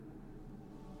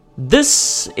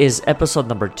This is episode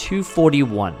number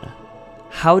 241.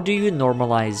 How do you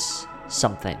normalize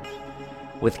something?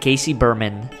 With Casey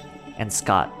Berman and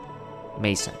Scott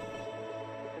Mason.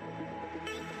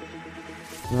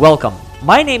 Welcome.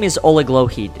 My name is Oleg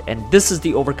Lohid, and this is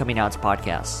the Overcoming Odds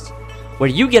podcast,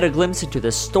 where you get a glimpse into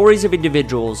the stories of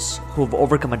individuals who have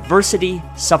overcome adversity,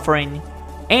 suffering,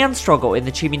 and struggle in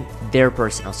achieving their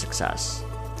personal success.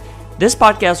 This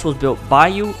podcast was built by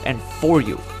you and for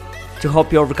you to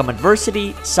help you overcome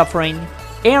adversity, suffering,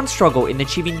 and struggle in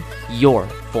achieving your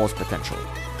fullest potential.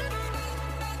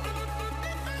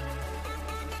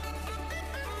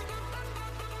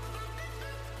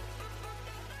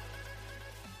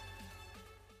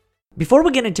 Before we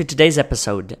get into today's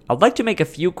episode, I'd like to make a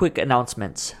few quick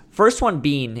announcements. First one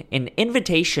being an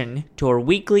invitation to our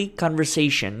weekly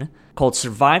conversation called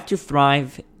Survive to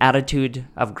Thrive Attitude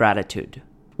of Gratitude.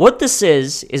 What this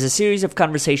is a series of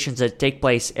conversations that take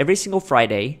place every single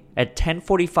Friday at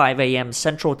 10:45 a.m.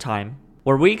 Central Time,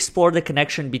 where we explore the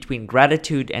connection between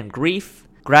gratitude and grief,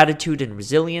 gratitude and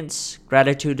resilience,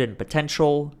 gratitude and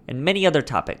potential, and many other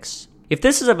topics. If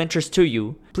this is of interest to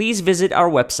you, please visit our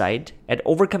website at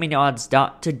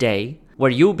overcomingodds.today,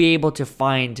 where you'll be able to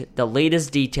find the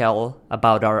latest detail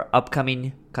about our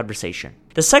upcoming conversation.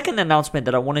 The second announcement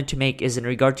that I wanted to make is in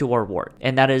regard to our work,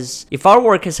 and that is, if our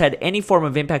work has had any form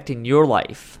of impact in your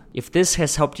life, if this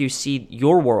has helped you see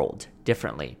your world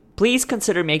differently, please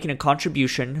consider making a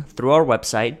contribution through our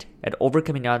website at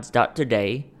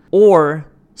overcomingodds.today or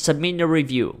submitting a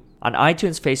review on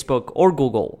iTunes, Facebook, or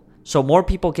Google so more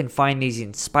people can find these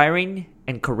inspiring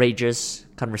and courageous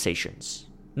conversations.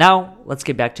 Now, let's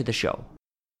get back to the show.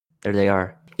 There they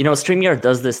are. You know, StreamYard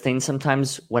does this thing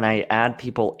sometimes when I add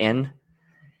people in.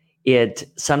 It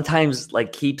sometimes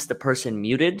keeps the person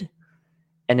muted,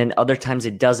 and then other times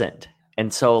it doesn't.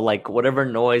 And so whatever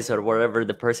noise or whatever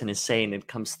the person is saying, it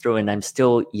comes through, and I'm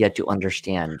still yet to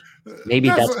understand. Maybe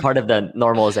that's part of the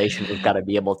normalization we've got to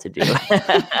be able to do.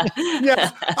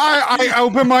 Yes, I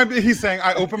opened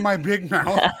my big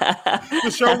mouth.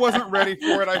 The show wasn't ready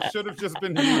for it. I should have just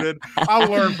been muted. I'll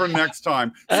learn for next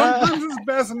time. Sometimes it's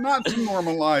best not to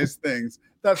normalize things.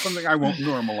 That's something I won't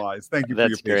normalize. Thank you for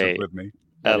your patience with me.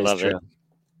 I love it.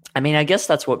 I mean, I guess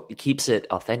that's what keeps it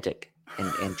authentic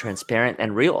and transparent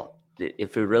and real.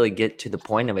 If we really get to the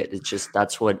point of it, it's just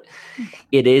that's what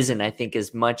it is. And I think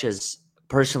as much as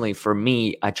personally for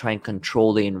me, I try and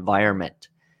control the environment.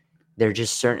 There are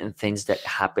just certain things that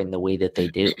happen the way that they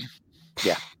do.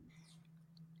 Yeah.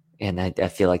 And I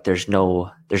feel like there's no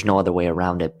other way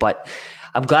around it. But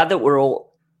I'm glad that we're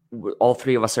all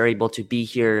three of us are able to be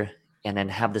here and then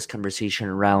have this conversation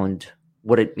around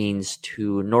what it means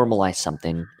to normalize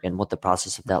something and what the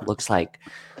process of that looks like.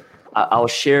 I'll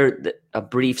share a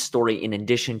brief story in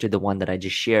addition to the one that I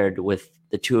just shared with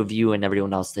the two of you and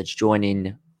everyone else that's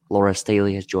joining. Laura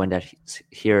Staley has joined us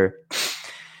here.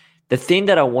 The thing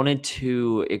that I wanted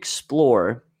to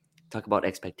explore, talk about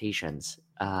expectations,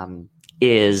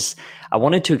 is I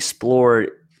wanted to explore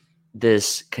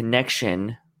this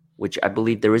connection, which I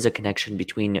believe there is a connection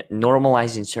between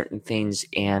normalizing certain things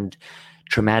and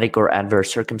traumatic or adverse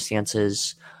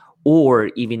circumstances,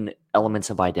 or even elements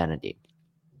of identity.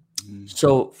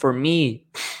 So for me,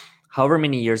 however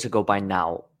many years ago by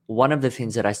now, one of the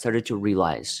things that I started to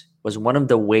realize was one of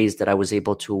the ways that I was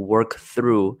able to work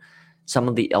through some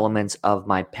of the elements of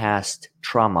my past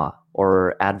trauma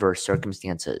or adverse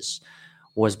circumstances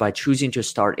was by choosing to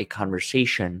start a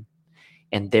conversation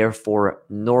and therefore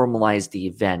normalize the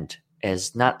event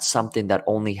as not something that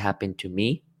only happened to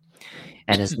me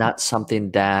and is not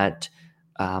something that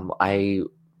I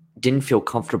didn't feel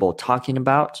comfortable talking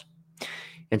about.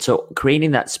 And so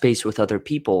creating that space with other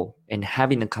people and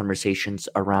having the conversations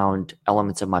around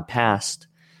elements of my past,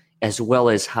 as well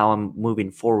as how I'm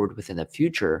moving forward within the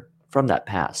future from that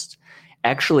past,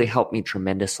 actually helped me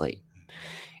tremendously.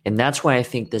 And that's why I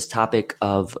think this topic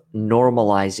of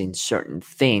normalizing certain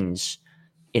things,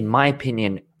 in my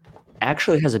opinion,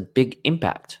 actually has a big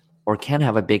impact or can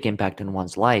have a big impact in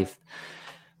one's life.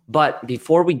 But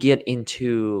before we get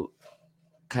into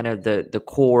kind of the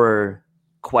core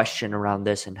question around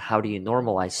this and how do you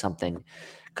normalize something,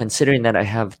 considering that I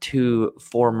have two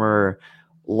former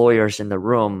lawyers in the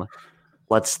room,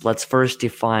 let's first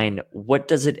define what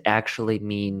does it actually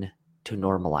mean to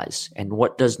normalize, and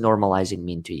what does normalizing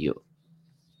mean to you?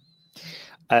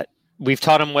 We've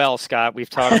taught him well, Scott. We've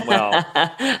taught him well.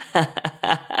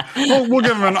 We'll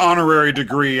give him an honorary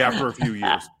degree after a few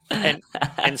years.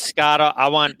 And Scott, I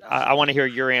want to hear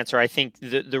your answer. I think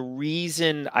the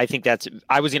reason I think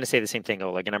I was going to say the same thing,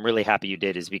 Oleg, and I'm really happy you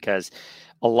did, is because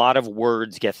a lot of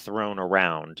words get thrown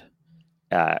around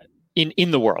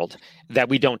in the world that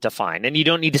we don't define. And you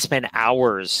don't need to spend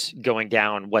hours going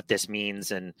down what this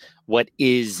means and what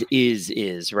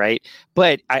is, right?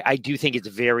 But I do think it's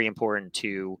very important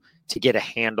to get a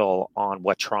handle on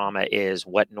what trauma is,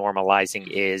 what normalizing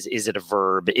is. Is it a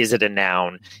verb? Is it a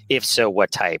noun? If so,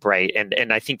 what type, right?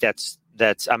 And I think that's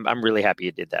I'm really happy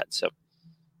you did that. So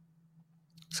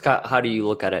Scott, how do you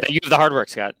look at it? You have the hard work,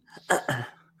 Scott.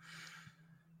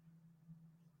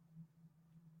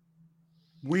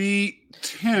 There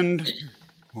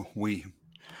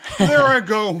I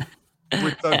go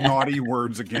with the naughty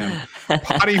words again.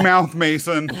 Potty mouth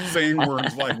Mason saying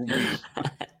words like we.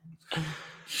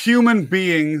 Human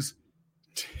beings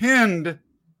tend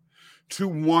to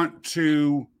want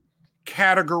to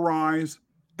categorize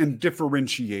and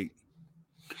differentiate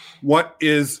what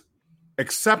is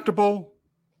acceptable,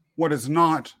 what is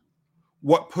not,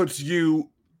 what puts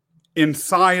you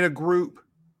inside a group,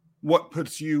 what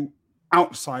puts you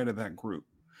outside of that group.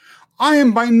 I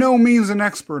am by no means an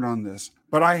expert on this,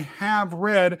 but I have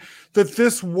read that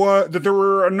that there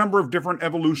were a number of different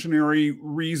evolutionary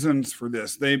reasons for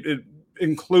this. It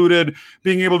included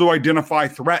being able to identify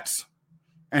threats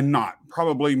and not,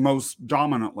 probably most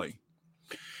dominantly.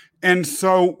 And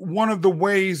so one of the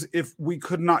ways, if we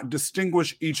could not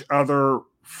distinguish each other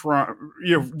from,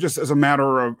 just as a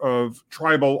matter of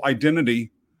tribal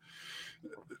identity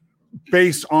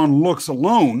based on looks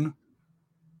alone,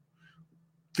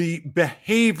 the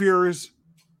behaviors,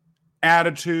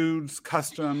 attitudes,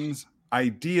 customs,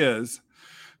 ideas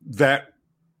that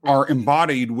are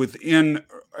embodied within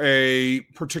a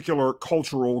particular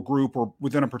cultural group or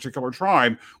within a particular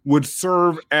tribe would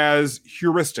serve as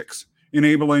heuristics,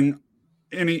 enabling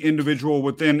any individual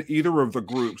within either of the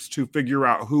groups to figure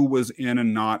out who was in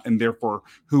and not, and therefore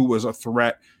who was a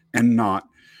threat and not.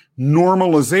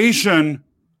 Normalization,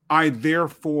 I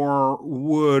therefore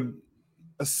would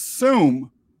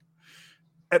assume,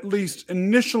 at least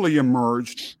initially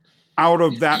emerged out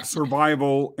of that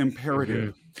survival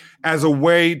imperative as a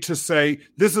way to say,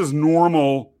 this is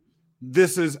normal,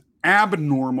 this is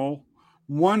abnormal.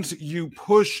 Once you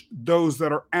push those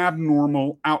that are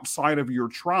abnormal outside of your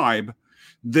tribe,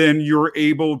 then you're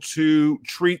able to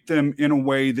treat them in a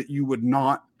way that you would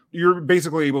not. You're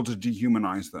basically able to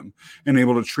dehumanize them and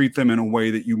able to treat them in a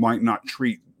way that you might not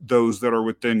treat those that are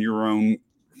within your own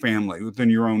family, within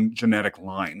your own genetic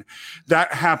line.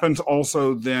 That happens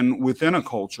also then within a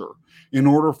culture. In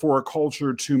order for a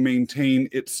culture to maintain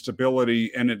its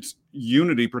stability and its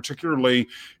unity, particularly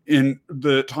in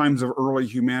the times of early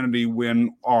humanity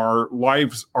when our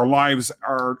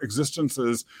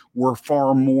existences were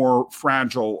far more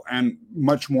fragile and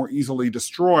much more easily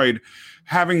destroyed,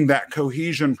 having that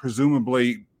cohesion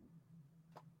presumably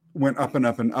went up and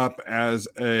up and up as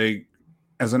an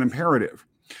imperative.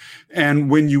 And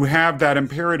when you have that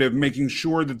imperative, making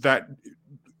sure that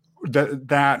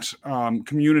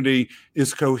community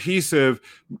is cohesive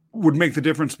would make the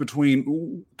difference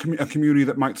between a community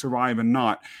that might survive and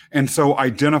not. And so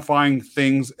identifying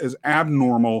things as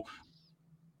abnormal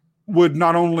would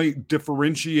not only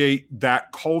differentiate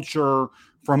that culture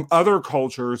from other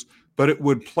cultures, but it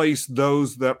would place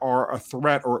those that are a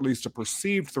threat, or at least a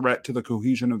perceived threat to the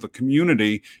cohesion of the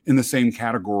community, in the same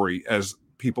category as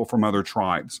people from other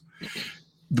tribes.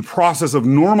 The process of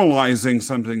normalizing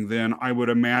something, then, I would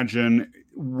imagine,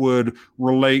 would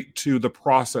relate to the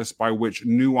process by which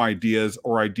new ideas,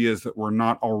 or ideas that were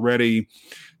not already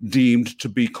deemed to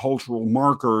be cultural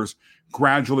markers,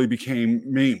 gradually became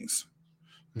memes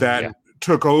that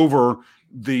took over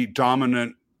the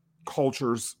dominant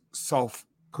culture's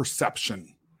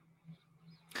self-perception.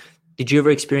 Did you ever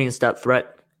experience that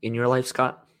threat in your life,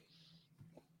 Scott?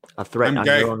 A threat on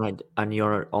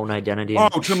your own identity?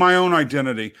 Oh, to my own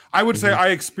identity. I would say I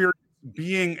experienced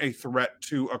being a threat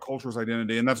to a culture's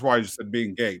identity, and that's why I just said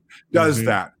being gay does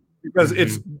that. Because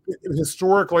it's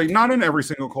historically, not in every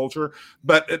single culture,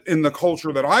 but in the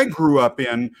culture that I grew up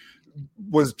in,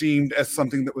 was deemed as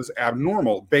something that was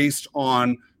abnormal based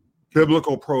on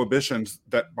biblical prohibitions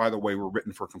that, by the way, were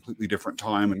written for a completely different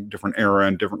time and different era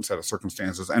and different set of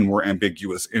circumstances and were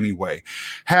ambiguous anyway.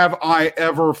 Have I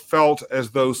ever felt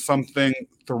as though something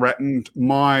threatened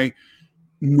my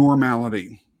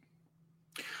normality?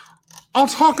 I'll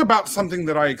talk about something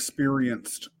that I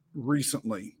experienced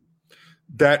recently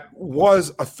that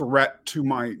was a threat to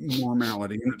my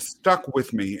normality, and it stuck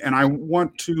with me. And I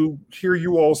want to hear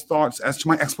you all's thoughts as to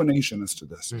my explanation as to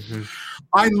this.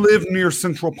 I live near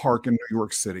Central Park in New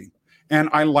York City, and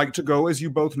I like to go, as you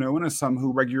both know, and as some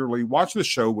who regularly watch the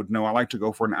show would know, I like to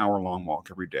go for an hour-long walk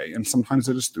every day, and sometimes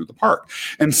it is through the park.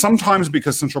 And sometimes,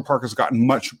 because Central Park has gotten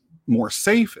much more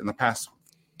safe in the past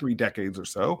 3 decades or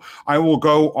so, I will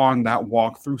go on that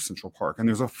walk through Central Park. And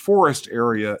there's a forest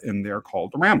area in there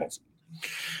called the Rambles.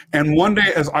 And one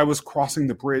day, as I was crossing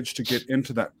the bridge to get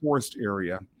into that forest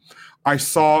area, I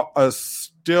saw a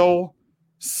still,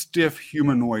 stiff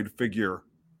humanoid figure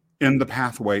in the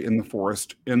pathway in the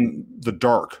forest in the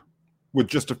dark with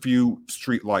just a few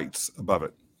street lights above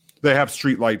it. They have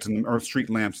street lights or street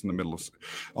lamps in the middle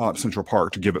of Central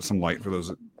Park to give it some light for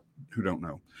those who don't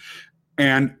know.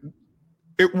 And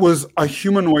it was a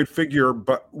humanoid figure,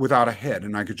 but without a head,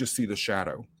 and I could just see the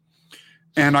shadow.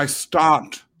 And I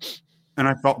stopped, and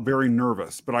I felt very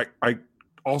nervous, but I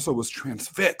also was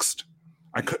transfixed.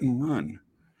 I couldn't run.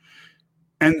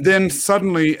 And then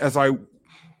suddenly, as I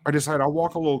decided I'll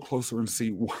walk a little closer and see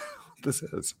what this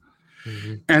is.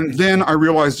 Mm-hmm. And then I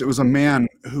realized it was a man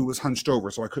who was hunched over,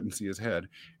 so I couldn't see his head.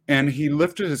 And he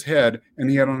lifted his head, and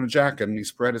he had on a jacket, and he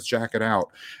spread his jacket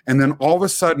out. And then all of a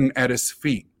sudden, at his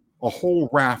feet, a whole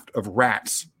raft of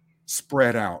rats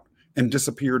spread out and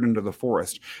disappeared into the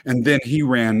forest. And then he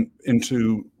ran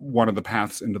into one of the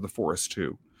paths into the forest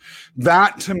too.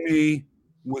 That to me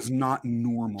was not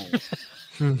normal.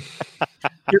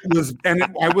 It was, and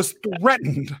I was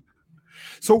threatened.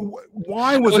 So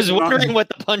why was I was it wondering not... what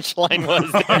the punchline was.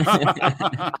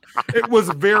 It was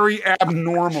very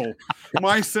abnormal.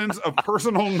 My sense of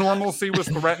personal normalcy was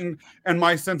threatened, and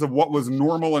my sense of what was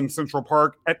normal in Central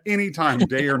Park at any time,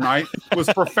 day or night, was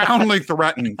profoundly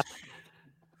threatened.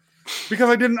 Because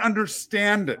I didn't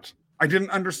understand it. I didn't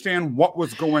understand what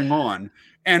was going on.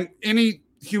 And any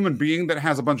human being that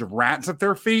has a bunch of rats at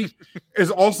their feet is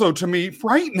also, to me,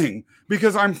 frightening,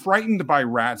 because I'm frightened by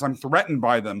rats. I'm threatened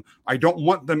by them. I don't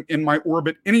want them in my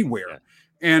orbit anywhere.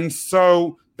 And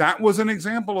so that was an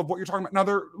example of what you're talking about.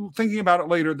 Now, thinking about it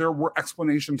later, there were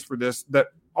explanations for this that,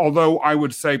 although I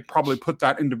would say probably put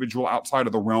that individual outside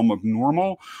of the realm of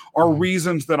normal, are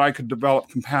reasons that I could develop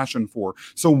compassion for.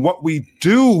 So what we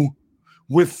do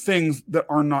with things that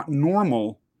are not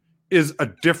normal is a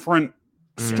different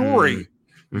story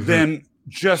than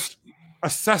just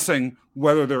assessing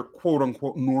whether they're quote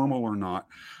unquote normal or not.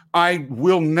 I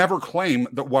will never claim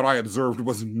that what I observed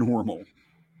was normal.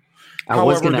 I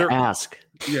was going to ask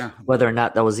whether or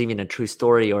not that was even a true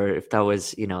story, or if that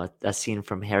was, a scene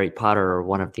from Harry Potter or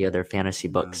one of the other fantasy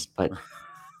books. But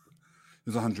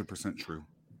it's 100% true.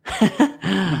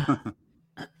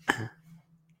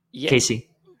 Casey.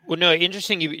 Well, no,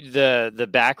 interesting. The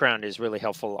background is really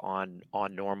helpful on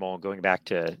normal, going back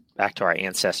to our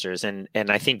ancestors, and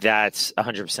I think that's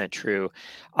 100% true.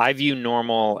 I view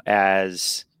normal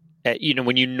as,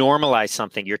 when you normalize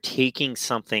something, you're taking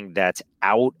something that's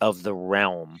out of the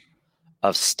realm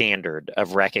of standard,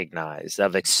 of recognized,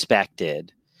 of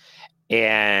expected,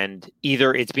 and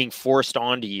either it's being forced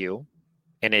onto you,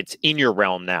 and it's in your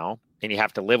realm now, and you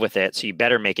have to live with it, so you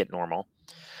better make it normal,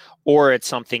 or it's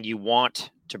something you want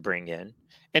to bring in,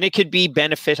 and it could be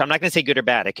beneficial. I'm not going to say good or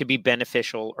bad. It could be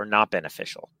beneficial or not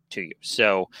beneficial to you.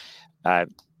 So,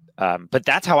 but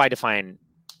that's how I define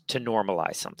to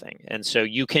normalize something. And so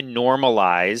you can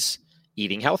normalize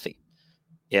eating healthy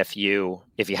if you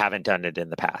haven't done it in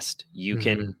the past. You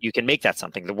can make that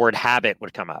something. The word habit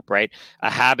would come up, right? A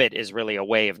habit is really a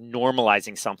way of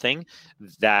normalizing something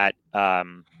that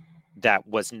that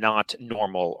was not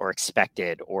normal or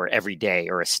expected or everyday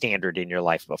or a standard in your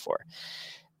life before.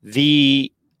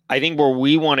 I think where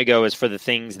we want to go is for the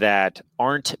things that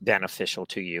aren't beneficial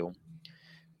to you.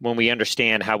 When we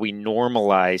understand how we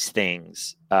normalize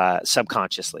things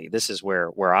subconsciously, this is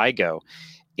where I go.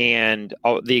 And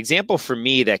the example for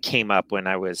me that came up when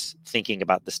I was thinking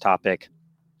about this topic,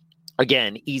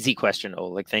 again, easy question,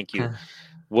 Oleg, thank you,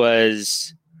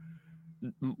 was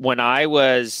when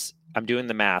I'm doing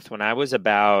the math, when I was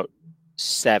about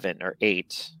 7 or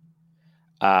 8,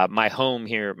 my home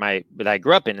here, that I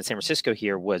grew up in San Francisco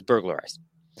here, was burglarized.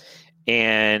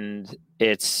 And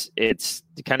it's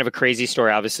kind of a crazy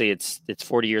story. Obviously, it's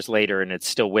 40 years later, and it's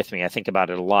still with me. I think about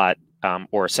it a lot,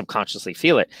 or subconsciously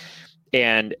feel it.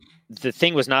 And the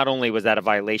thing was, not only was that a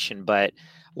violation, but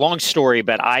long story,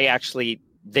 but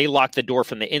they locked the door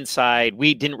from the inside.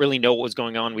 We didn't really know what was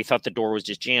going on. We thought the door was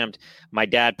just jammed. My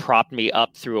dad propped me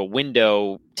up through a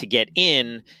window to get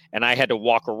in, and I had to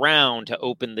walk around to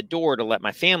open the door to let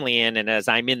my family in. And as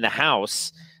I'm in the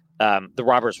house, the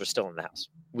robbers were still in the house.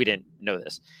 We didn't know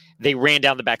this. They ran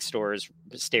down the back stairs,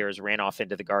 ran off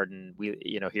into the garden. We,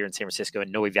 here in San Francisco,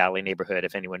 in Noe Valley neighborhood,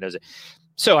 if anyone knows it.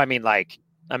 So, I mean,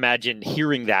 imagine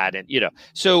hearing that, and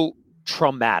so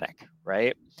traumatic,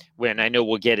 right? When I know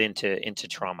we'll get into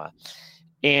trauma.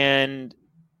 And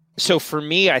so for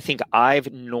me, I think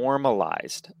I've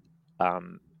normalized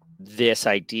this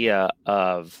idea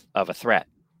of a threat.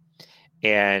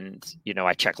 and,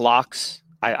 I check locks.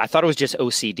 I thought it was just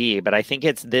OCD, but I think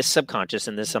it's this subconscious,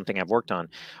 and this is something I've worked on,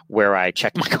 where I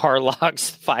check my car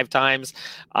locks 5 times.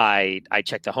 I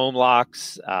check the home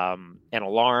locks, an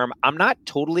alarm. I'm not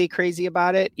totally crazy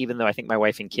about it, even though I think my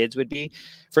wife and kids would be.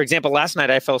 For example, last night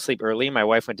I fell asleep early. My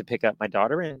wife went to pick up my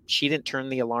daughter, and she didn't turn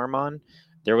the alarm on.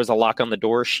 There was a lock on the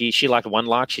door. She locked one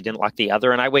lock. She didn't lock the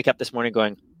other. And I wake up this morning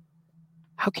going,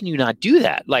 how can you not do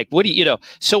that? Like, what do you,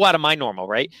 so out of my normal,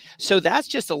 right? So that's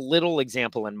just a little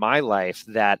example in my life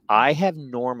that I have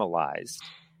normalized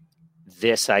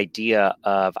this idea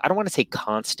of, I don't want to say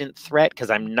constant threat,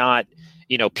 because I'm not,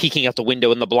 peeking out the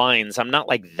window in the blinds. I'm not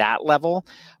like that level,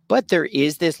 but there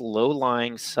is this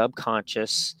low-lying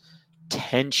subconscious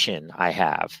tension I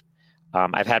have.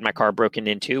 I've had my car broken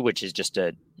into, which is just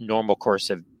a normal course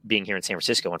of being here in San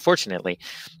Francisco, unfortunately,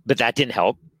 but that didn't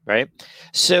help. Right.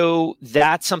 So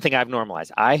that's something I've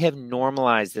normalized. I have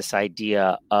normalized this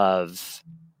idea of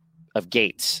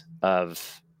gates,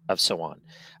 of so on.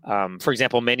 For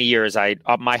example, many years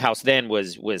my house then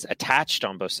was attached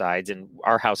on both sides, and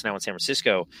our house now in San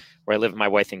Francisco, where I live with my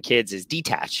wife and kids, is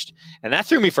detached. And that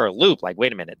threw me for a loop. Like,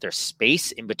 wait a minute, there's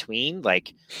space in between,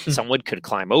 like someone could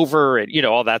climb over and,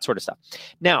 all that sort of stuff.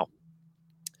 Now,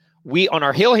 on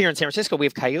our hill here in San Francisco, we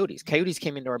have coyotes. Coyotes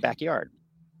came into our backyard.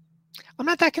 I'm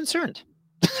not that concerned.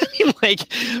 I mean,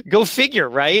 like, go figure,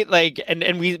 right? Like, and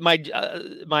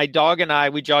my dog and I,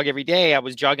 we jog every day. I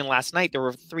was jogging last night. There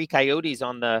were 3 coyotes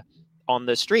on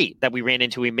the street that we ran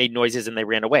into. We made noises and they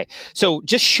ran away. So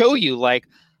just show you, like,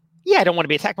 yeah, I don't want to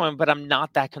be attacked by them, but I'm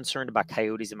not that concerned about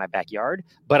coyotes in my backyard.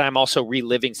 But I'm also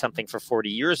reliving something for 40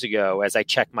 years ago as I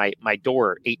check my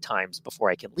door 8 times before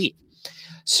I can leave.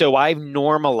 So I've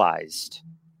normalized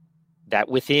that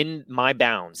within my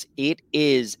bounds, it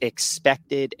is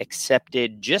expected,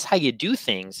 accepted, just how you do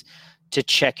things, to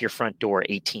check your front door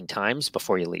 18 times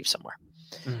before you leave somewhere.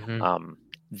 Mm-hmm.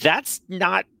 That's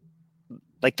not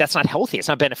healthy. It's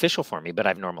not beneficial for me, but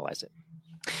I've normalized it.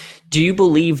 Do you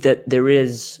believe that there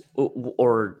is,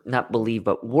 or not believe,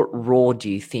 but what role do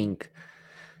you think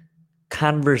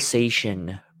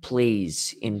conversation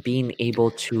plays in being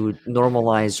able to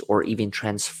normalize or even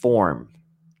transform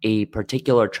a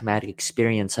particular traumatic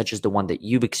experience, such as the one that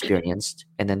you've experienced,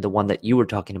 and then the one that you were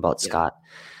talking about, Scott?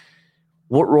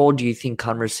 What role do you think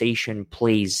conversation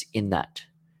plays in that?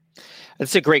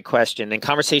 That's a great question. And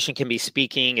conversation can be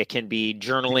speaking. It can be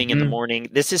journaling in the morning.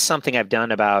 This is something I've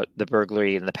done about the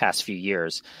burglary in the past few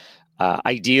years.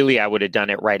 Ideally, I would have done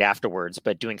it right afterwards,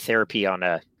 but doing therapy on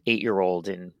a 8-year-old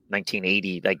in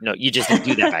 1980, like, no, you just didn't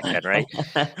do that back then, right?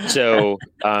 So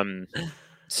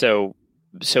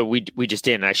we just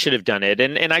didn't. I should have done it,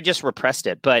 and I just repressed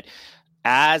it. But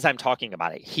as I'm talking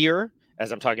about it here,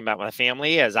 as I'm talking about my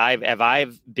family, as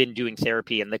I've been doing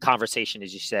therapy, and the conversation,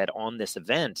 as you said, on this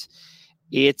event,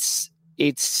 it's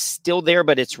still there,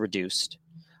 but it's reduced.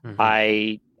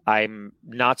 Mm-hmm. I'm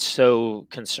not so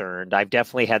concerned. I've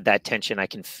definitely had that tension. I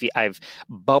can feel. I've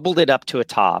bubbled it up to the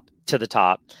top.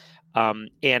 And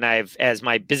as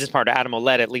my business partner, Adam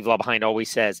Olette at Leave Law Behind, always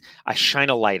says, I shine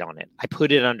a light on it. I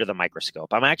put it under the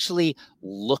microscope. I'm actually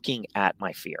looking at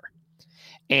my fear.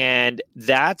 And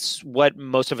that's what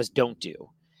most of us don't do,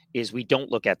 is we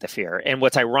don't look at the fear. And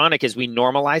what's ironic is we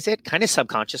normalize it kind of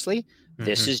subconsciously. Mm-hmm.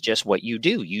 This is just what you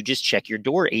do. You just check your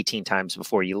door 18 times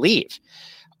before you leave.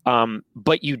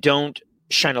 But you don't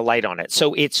shine a light on it.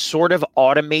 So it sort of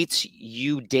automates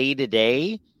you day to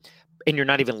day, and you're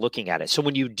not even looking at it. So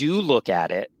when you do look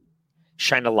at it,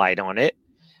 shine a light on it,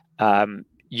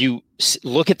 you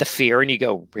look at the fear and you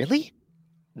go, really?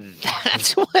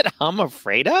 That's what I'm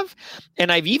afraid of?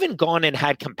 And I've even gone and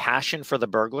had compassion for the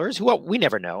burglars, who, well, we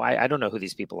never know. I don't know who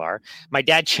these people are. My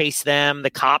dad chased them. The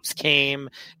cops came.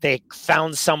 They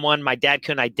found someone. My dad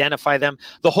couldn't identify them.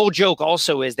 The whole joke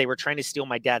also is they were trying to steal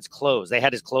my dad's clothes. They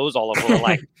had his clothes all over.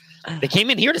 Like, they came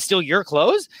in here to steal your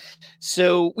clothes.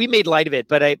 So we made light of it.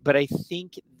 But I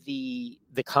think the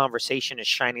conversation is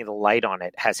shining the light on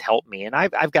it has helped me. And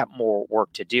I've got more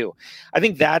work to do. I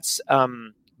think that's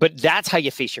but that's how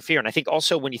you face your fear. And I think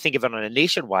also when you think of it on a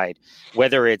nationwide,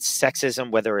 whether it's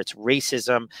sexism, whether it's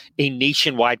racism, a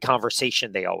nationwide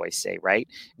conversation, they always say, right?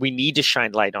 We need to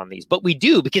shine light on these. But we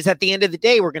do, because at the end of the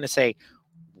day, we're going to say,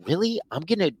 really? I'm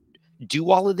going to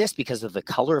do all of this because of the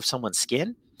color of someone's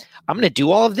skin? I'm going to do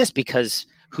all of this because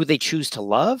who they choose to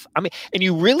love? I mean, and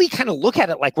you really kind of look at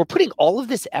it like we're putting all of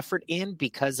this effort in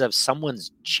because of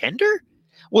someone's gender?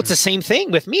 Well, it's the same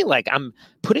thing with me. Like, I'm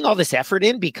putting all this effort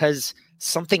in because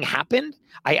something happened.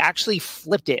 I actually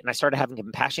flipped it and I started having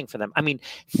compassion for them. I mean,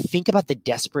 think about the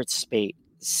desperate state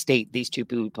these two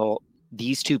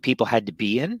people had to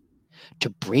be in to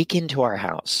break into our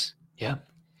house. Yeah.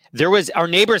 Our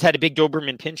neighbors had a big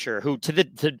Doberman Pinscher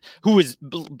whose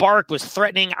bark was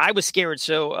threatening. I was scared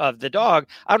so of the dog.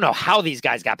 I don't know how these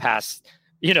guys got past,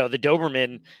 the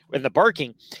Doberman and the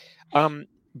barking.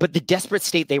 But the desperate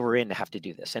state they were in to have to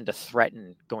do this and to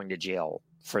threaten going to jail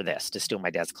for this, to steal my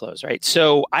dad's clothes, right?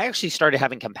 So I actually started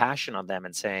having compassion on them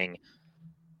and saying,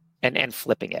 and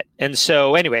flipping it. And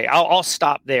so anyway, I'll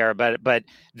stop there, but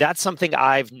that's something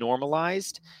I've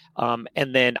normalized.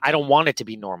 And then I don't want it to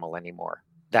be normal anymore,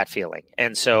 that feeling.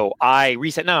 And so I'm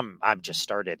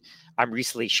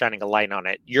recently shining a light on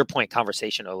it. Your point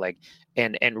conversation, Oleg,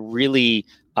 and really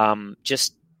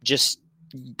just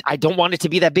I don't want it to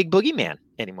be that big boogeyman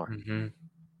anymore. Mm-hmm.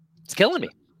 It's killing me.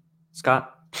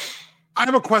 Scott? I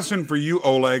have a question for you,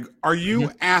 Oleg. Are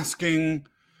you asking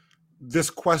this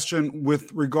question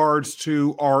with regards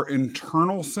to our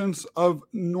internal sense of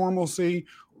normalcy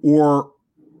or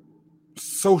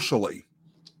socially?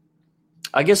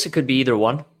 I guess it could be either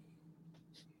one.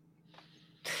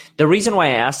 The reason why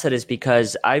I asked that is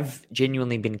because I've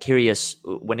genuinely been curious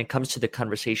when it comes to the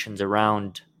conversations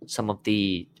around some of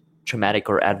the traumatic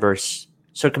or adverse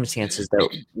circumstances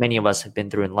that many of us have been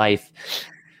through in life.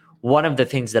 One of the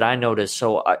things that I noticed,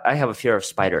 so I have a fear of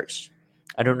spiders.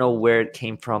 I don't know where it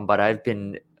came from, but I've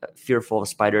been fearful of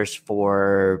spiders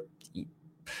for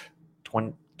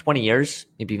 20 years,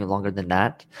 maybe even longer than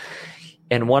that.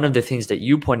 And one of the things that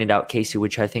you pointed out, Casey,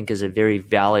 which I think is a very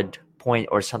valid point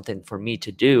or something for me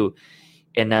to do,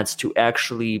 and that's to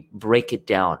actually break it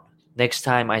down. Next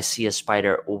time I see a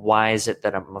spider, why is it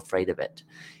that I'm afraid of it?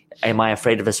 Am I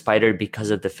afraid of a spider because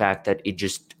of the fact that it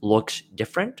just looks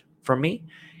different from me?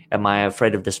 Am I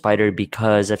afraid of the spider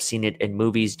because I've seen it in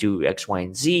movies do X, Y,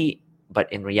 and Z,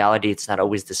 but in reality, it's not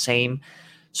always the same?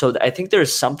 So I think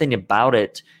there's something about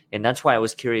it, and that's why I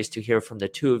was curious to hear from the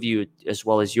two of you, as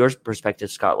well as your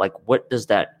perspective, Scott. Like, what does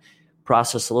that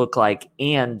process look like?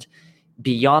 And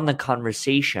beyond the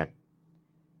conversation,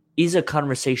 is a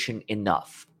conversation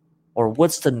enough? Or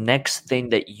what's the next thing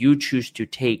that you choose to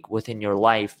take within your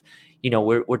life?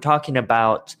 We're talking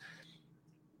about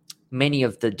many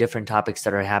of the different topics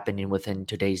that are happening within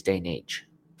today's day and age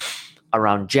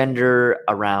around gender,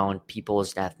 around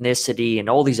people's ethnicity, and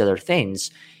all these other things.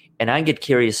 And I get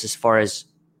curious as far as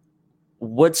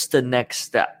what's the next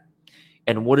step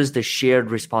and what is the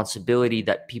shared responsibility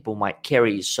that people might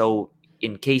carry. So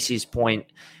in Casey's point,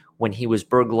 when he was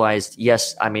burglarized,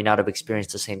 yes, I may not have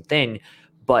experienced the same thing,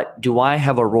 but do I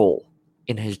have a role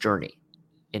in his journey?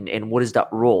 And what is that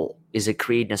role? Is it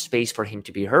creating a space for him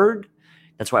to be heard?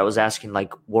 That's why I was asking,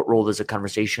 like, what role does a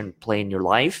conversation play in your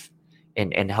life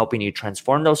and helping you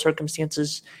transform those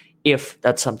circumstances, if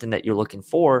that's something that you're looking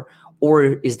for? Or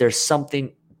is there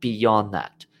something beyond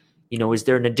that? Is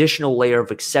there an additional layer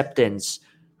of acceptance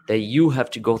that you have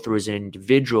to go through as an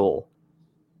individual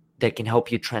that can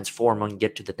help you transform and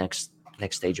get to the next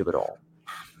stage of it all?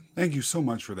 Thank you so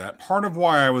much for that. Part of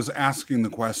why I was asking the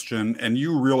question, and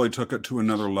you really took it to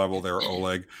another level there,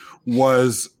 Oleg,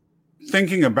 was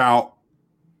thinking about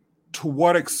to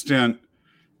what extent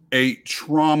a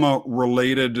trauma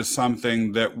related to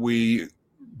something that we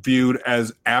viewed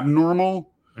as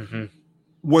abnormal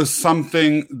was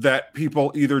something that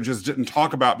people either just didn't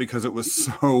talk about because it was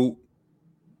so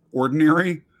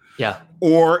ordinary. Yeah.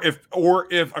 Or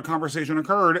if a conversation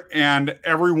occurred and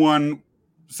everyone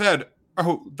said,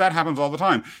 oh, that happens all the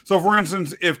time. So for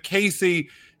instance, if Casey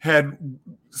had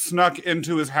snuck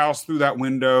into his house through that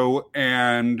window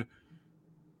and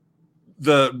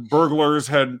the burglars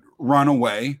had run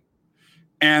away,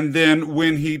 and then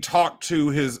when he talked to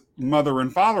his mother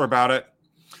and father about it,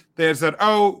 they had said,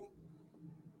 oh,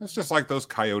 it's just like those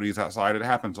coyotes outside. It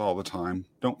happens all the time.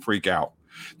 Don't freak out.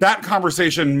 That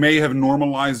conversation may have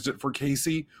normalized it for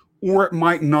Casey, or it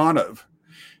might not have.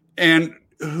 And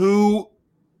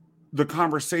the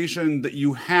conversation that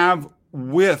you have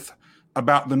with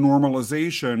about the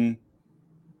normalization,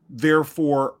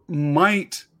 therefore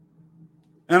might,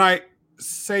 and I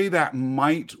say that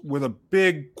might with a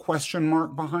big question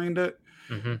mark behind it,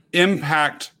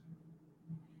 impact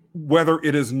whether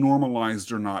it is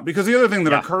normalized or not. Because the other thing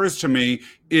that occurs to me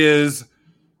is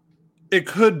it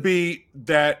could be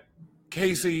that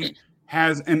Casey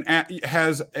has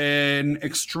an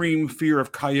extreme fear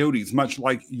of coyotes, much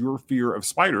like your fear of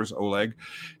spiders, Oleg.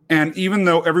 And even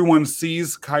though everyone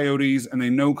sees coyotes and they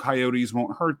know coyotes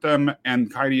won't hurt them,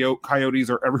 and coyotes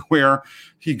are everywhere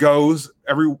he goes,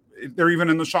 they're even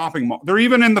in the shopping mall. They're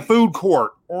even in the food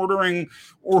court ordering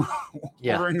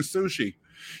sushi.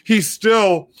 He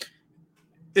still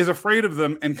is afraid of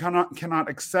them and cannot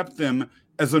accept them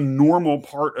as a normal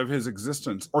part of his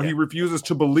existence, or he refuses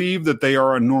to believe that they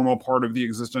are a normal part of the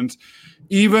existence,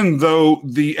 even though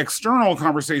the external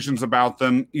conversations about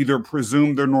them either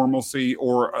presume their normalcy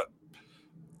or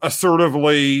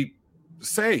assertively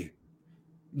say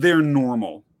they're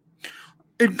normal.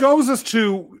 It goes as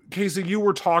to, Casey, you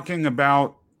were talking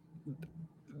about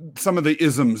some of the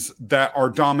isms that are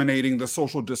dominating the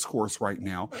social discourse right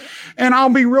now. And I'll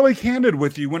be really candid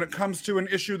with you when it comes to an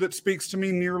issue that speaks to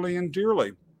me nearly and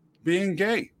dearly, being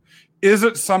gay. Is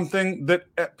it something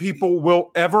that people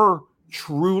will ever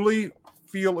truly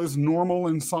feel is normal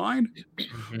inside?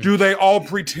 Mm-hmm. Do they all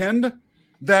pretend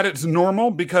that it's normal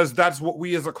because that's what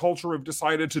we as a culture have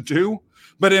decided to do?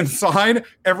 But inside,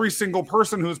 every single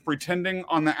person who's pretending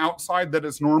on the outside that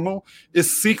it's normal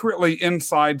is secretly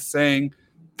inside saying,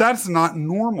 that's not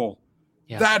normal.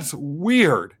 Yeah. That's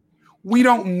weird. We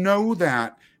don't know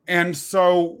that. And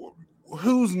so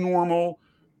who's normal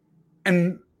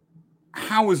and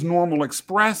how is normal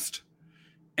expressed?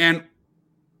 And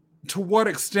to what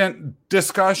extent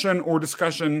discussion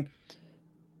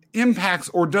impacts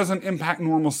or doesn't impact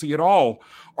normalcy at all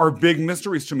are big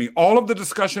mysteries to me. All of the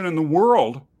discussion in the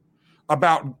world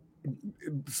about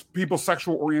people's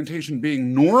sexual orientation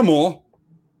being normal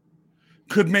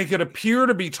could make it appear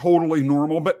to be totally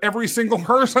normal, but every single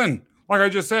person, like I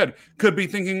just said, could be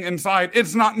thinking inside,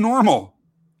 it's not normal.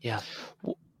 Yeah.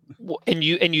 And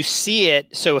you see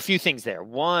it. So a few things there.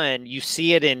 One, you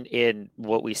see it in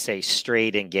what we say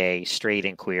straight and gay, straight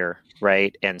and queer,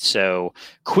 right? And so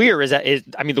queer is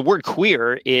the word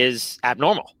queer is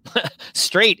abnormal.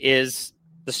 Straight is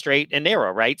the straight and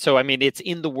narrow, right? So, I mean, it's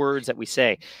in the words that we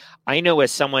say. I know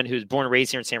as someone who's born and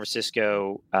raised here in San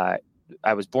Francisco,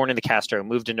 I was born in the Castro,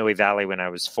 moved to Noe Valley when I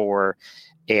was 4.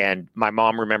 And my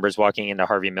mom remembers walking into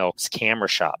Harvey Milk's camera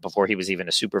shop before he was even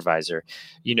a supervisor,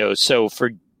 so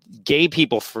for gay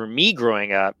people, for me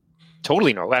growing up,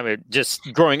 totally normal. I mean, just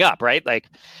growing up, right? Like,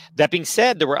 that being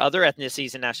said, there were other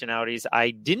ethnicities and nationalities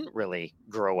I didn't really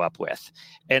grow up with.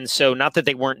 And so not that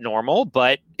they weren't normal,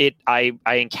 but I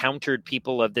encountered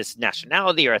people of this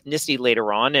nationality or ethnicity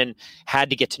later on and had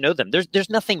to get to know them. There's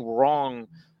nothing wrong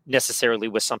necessarily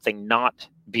with something not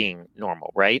being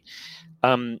normal, right?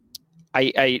 When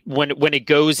it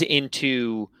goes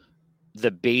into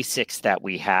the basics that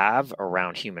we have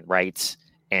around human rights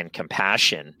and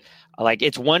compassion, like,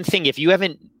 it's one thing if you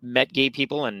haven't met gay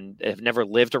people and have never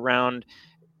lived around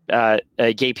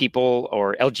gay people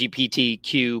or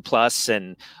LGBTQ plus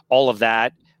and all of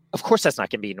that, of course that's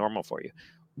not going to be normal for you.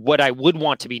 What I would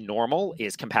want to be normal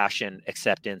is compassion,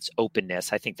 acceptance,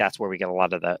 openness. I think that's where we get a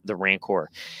lot of the rancor,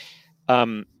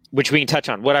 which we can touch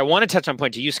on. What I want to touch on,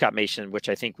 point to you, Scott Mason, which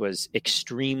I think was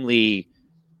extremely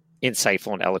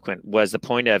insightful and eloquent, was the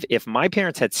point of, if my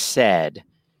parents had said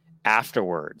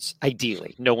afterwards,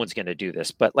 ideally, no one's going to do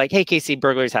this, but like, hey, Casey,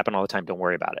 burglaries happen all the time. Don't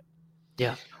worry about it.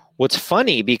 Yeah. What's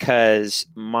funny, because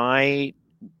I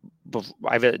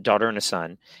have a daughter and a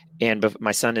son, and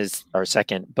my son is our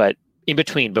second, but in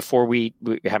between, before we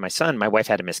had my son, my wife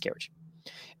had a miscarriage.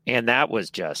 And that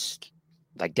was just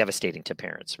like devastating to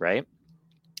parents, right?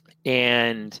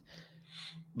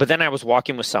 But then I was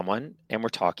walking with someone and we're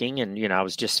talking, and, I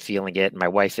was just feeling it. And my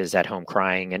wife is at home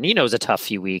crying, and, it was a tough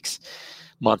few weeks,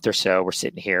 month or so. We're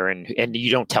sitting here, and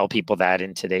you don't tell people that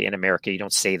in America, you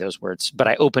don't say those words, but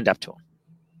I opened up to him.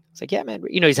 It's like, yeah, man,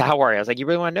 he said, how are you? I was like, you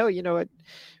really want to know? What?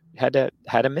 Had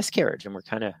a miscarriage, and we're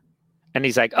kind of, and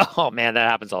he's like, oh man, that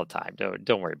happens all the time.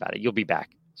 Don't worry about it. You'll be back.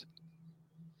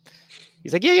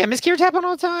 He's like, yeah, miscarriage happen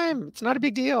all the time. It's not a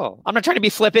big deal. I'm not trying to be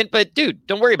flippant, but dude,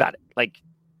 don't worry about it. Like,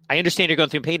 I understand you're going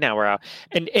through pain now.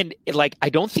 And like, I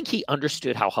don't think he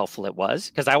understood how helpful it was,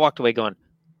 because I walked away going,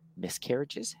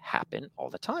 miscarriages happen all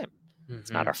the time. Mm-hmm.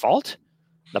 It's not our fault.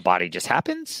 The body just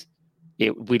happens.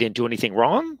 We didn't do anything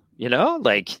wrong.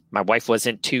 Like, my wife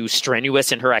wasn't too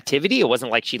strenuous in her activity. It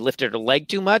wasn't like she lifted her leg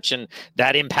too much and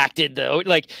that impacted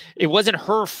it wasn't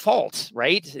her fault,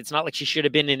 right? It's not like she should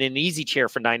have been in an easy chair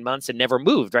for 9 months and never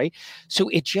moved, right? So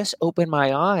it just opened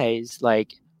my eyes,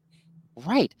 like,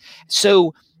 right.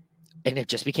 So, and it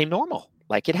just became normal.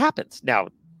 Like, it happens. Now,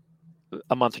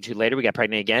 a month or two later, we got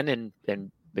pregnant again,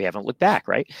 and we haven't looked back,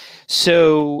 right?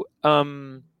 So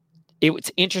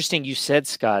it's interesting you said,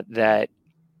 Scott, that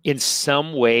in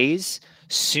some ways,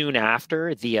 soon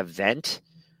after the event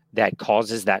that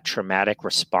causes that traumatic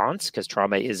response, because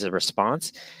trauma is a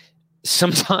response,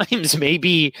 sometimes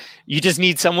maybe you just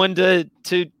need someone to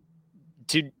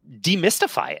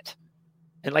demystify it.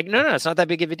 And like, no, it's not that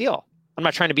big of a deal. I'm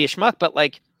not trying to be a schmuck, but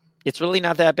like, it's really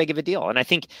not that big of a deal. And I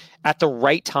think at the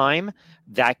right time,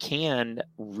 that can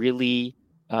really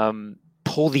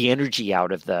pull the energy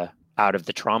out of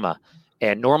the trauma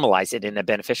and normalize it in a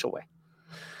beneficial way.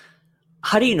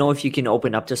 How do you know if you can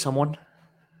open up to someone?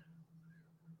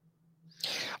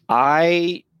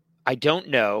 I don't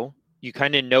know. You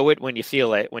kind of know it when you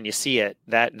feel it, when you see it,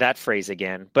 that phrase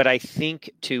again. But I think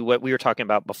to what we were talking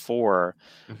about before,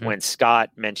 when Scott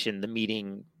mentioned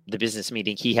the business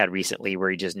meeting he had recently where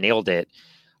he just nailed it,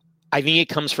 I think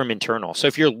it comes from internal. So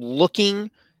if you're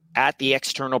looking at the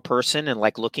external person and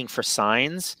like looking for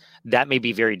signs, that may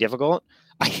be very difficult.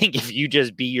 I think if you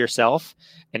just be yourself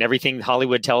and everything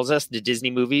Hollywood tells us, the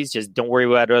Disney movies, just don't worry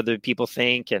about what other people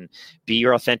think and be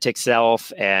your authentic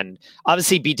self, and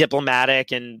obviously be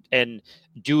diplomatic and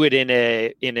do it in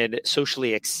a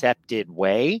socially accepted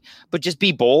way, but just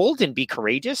be bold and be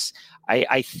courageous.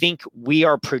 I think we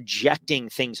are projecting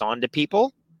things onto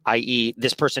people, i.e.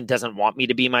 this person doesn't want me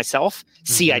to be myself.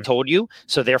 See, I told you,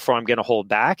 so therefore I'm going to hold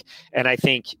back. And I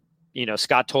think,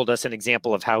 Scott told us an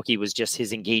example of how he was just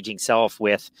his engaging self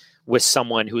with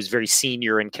someone who was very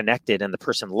senior and connected, and the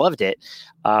person loved it.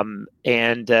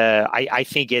 I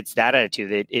think it's that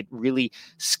attitude. It really,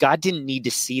 Scott didn't need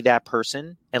to see that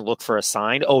person and look for a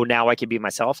sign. Oh, now I can be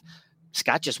myself.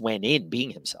 Scott just went in being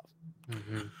himself.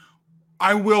 Mm-hmm.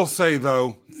 I will say,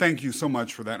 though, thank you so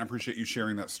much for that. And I appreciate you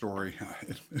sharing that story.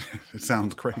 It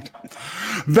sounds great.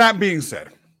 That being said,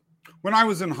 when I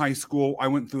was in high school, I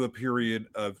went through a period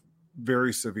of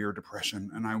very severe depression,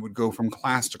 and I would go from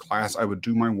class to class. I would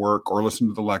do my work or listen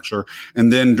to the lecture,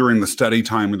 and then during the study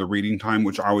time or the reading time,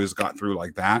 which I always got through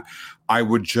like that, I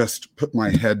would just put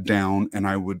my head down and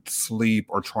I would sleep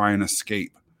or try and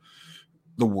escape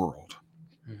the world.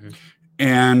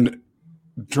 And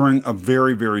during a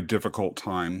very, very difficult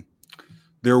time,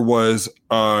 there was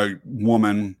a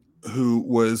woman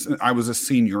I was a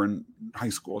senior in high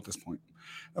school at this point.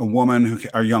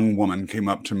 A young woman came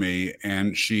up to me,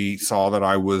 and she saw that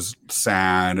I was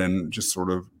sad and just sort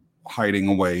of hiding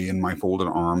away in my folded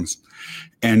arms.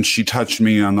 And she touched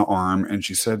me on the arm and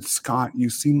she said, "Scott, you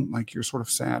seem like you're sort of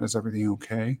sad. Is everything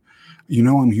okay?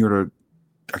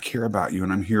 I care about you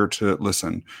and I'm here to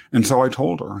listen." And so I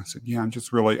told her, I said, "Yeah, I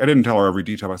didn't tell her every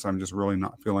detail. I said, I'm just really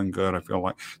not feeling good. I feel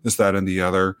like this, that, and the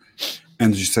other."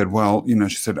 And she said, "Well,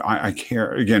 she said, I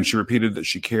care." Again, she repeated that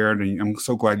she cared. "And I'm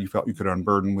so glad you felt you could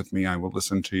unburden with me. I will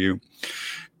listen to you.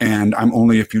 And I'm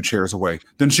only a few chairs away."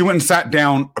 Then she went and sat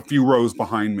down a few rows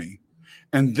behind me.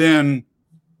 And then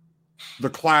the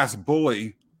class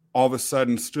bully all of a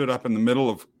sudden stood up in the middle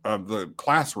of the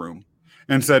classroom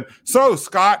and said, "So,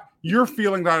 Scott, you're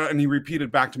feeling that." And he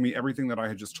repeated back to me everything that I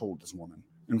had just told this woman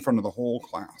in front of the whole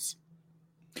class.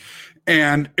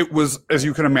 And it was, as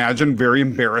you can imagine, very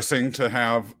embarrassing to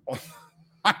have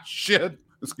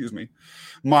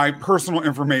my personal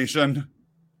information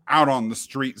out on the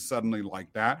street suddenly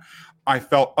like that. I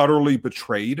felt utterly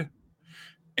betrayed.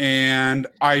 And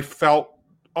I felt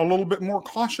a little bit more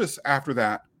cautious after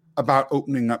that about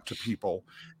opening up to people.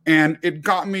 And it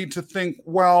got me to think,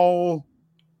 well,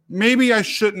 maybe I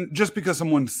shouldn't, just because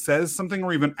someone says something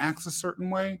or even acts a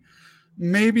certain way,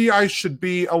 maybe I should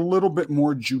be a little bit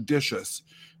more judicious.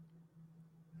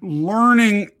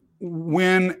 Learning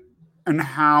when and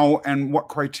how and what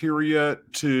criteria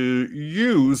to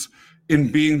use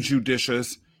in being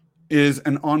judicious is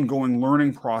an ongoing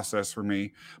learning process for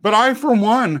me. But I, for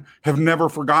one, have never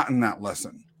forgotten that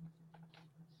lesson.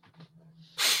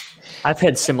 I've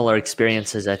had similar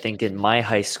experiences, I think, in my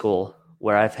high school,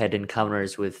 where I've had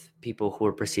encounters with people who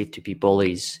are perceived to be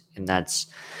bullies, and that's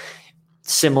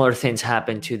similar things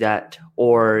happen to that,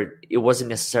 or it wasn't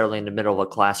necessarily in the middle of a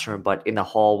classroom, but in the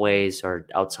hallways or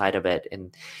outside of it.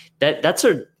 And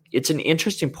it's an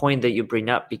interesting point that you bring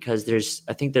up, because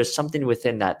I think there's something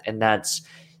within that, and that's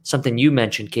something you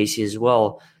mentioned, Casey, as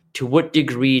well. To what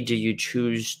degree do you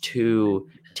choose to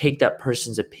take that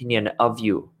person's opinion of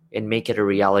you and make it a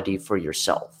reality for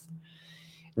yourself?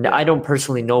 Now, I don't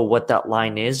personally know what that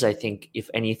line is. I think, if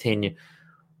anything,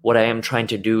 what I am trying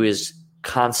to do is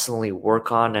constantly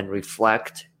work on and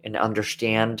reflect and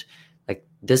understand, like,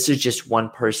 this is just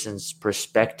one person's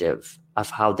perspective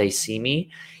of how they see me.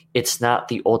 It's not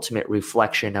the ultimate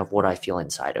reflection of what I feel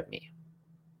inside of me.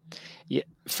 Yeah,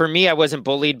 for me, I wasn't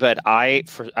bullied, but I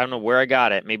don't know where I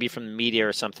got it, maybe from the media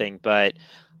or something, but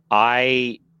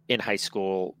I, in high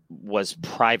school, was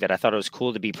private. I thought it was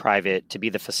cool to be private, to be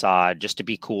the facade, just to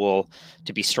be cool,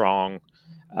 to be strong.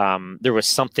 There was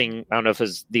something, I don't know if it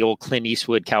was the old Clint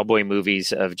Eastwood cowboy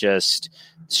movies, of just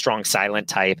strong, silent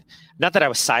type. Not that I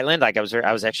was silent, like I was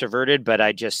extroverted, but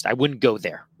I wouldn't go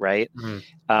there. Right.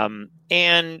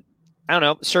 And I don't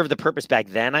know, served the purpose back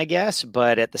then, I guess.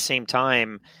 But at the same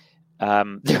time,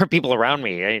 there are people around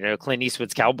me. You know, Clint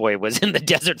Eastwood's cowboy was in the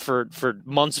desert for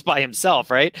months by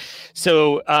himself, right?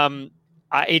 So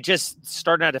it just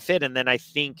started out to fit, and then I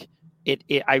think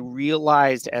I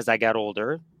realized as I got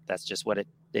older, that's just what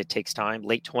it takes time,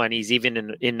 late 20s,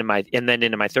 even into my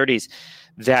 30s,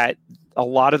 that a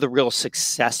lot of the real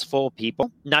successful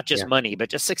people, not just money, but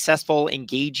just successful,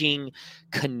 engaging,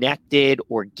 connected,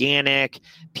 organic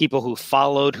people who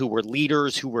followed, who were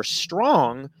leaders, who were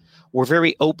strong, were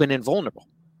very open and vulnerable.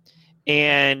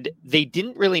 And they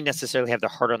didn't really necessarily have their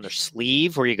heart on their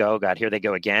sleeve where you go, oh God, here they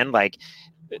go again. Like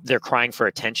they're crying for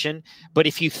attention. But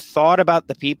if you thought about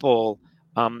the people,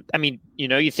 I mean, you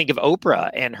know, you think of Oprah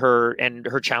and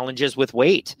her challenges with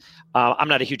weight. I'm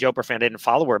not a huge Oprah fan. I didn't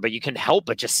follow her, but you can help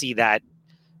but just see that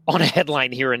on a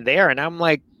headline here and there. And I'm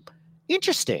like,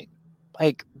 interesting.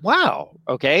 Like, wow.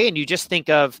 Okay. And you just think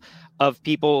of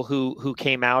people who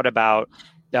came out about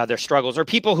their struggles, or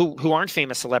people who aren't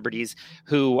famous celebrities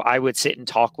who I would sit and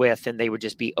talk with, and they would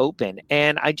just be open.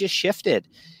 And I just shifted,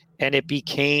 and it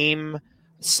became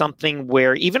something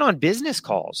where even on business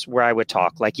calls where I would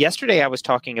talk, like yesterday, I was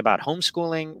talking about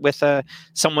homeschooling with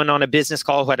someone on a business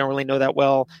call who I don't really know that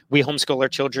well. We homeschool our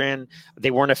children.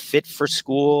 They weren't a fit for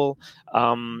school.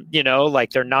 You know,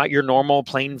 like they're not your normal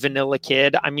plain vanilla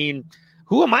kid. I mean,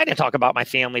 who am I to talk about my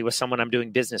family with someone I'm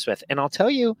doing business with? And I'll tell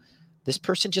you, this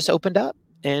person just opened up,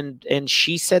 and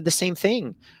she said the same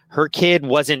thing. Her kid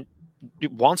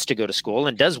wants to go to school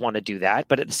and does want to do that.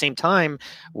 But at the same time,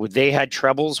 they had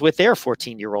troubles with their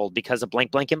 14-year-old because of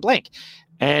blank, blank, and blank.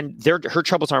 And her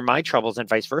troubles are my troubles and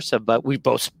vice versa. But we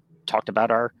both talked about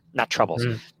our, not troubles,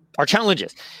 our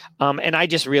challenges. And I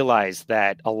just realized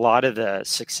that a lot of the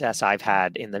success I've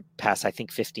had in the past, I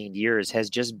think 15 years has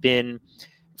just been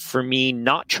for me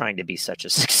not trying to be such a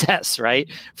success, right?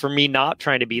 For me not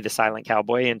trying to be the silent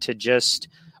cowboy, and to just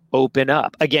open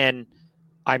up. Again,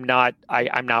 I'm not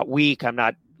weak. I'm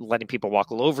not letting people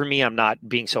walk all over me. I'm not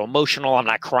being so emotional. I'm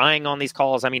not crying on these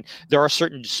calls. I mean, there are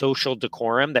certain social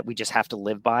decorum that we just have to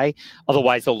live by.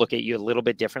 Otherwise, they'll look at you a little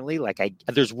bit differently. Like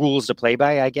there's rules to play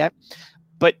by, I get.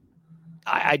 But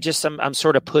I'm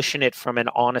sort of pushing it from an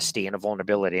honesty and a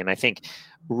vulnerability. And I think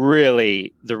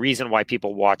really the reason why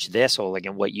people watch this, Oleg,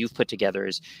 and what you've put together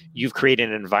is you've created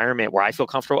an environment where I feel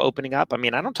comfortable opening up. I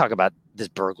mean, I don't talk about this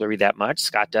burglary that much.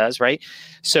 Scott does, right?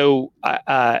 So,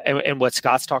 and what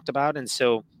Scott's talked about. And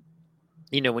so,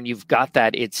 you know, when you've got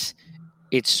that, it's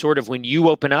sort of when you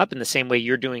open up in the same way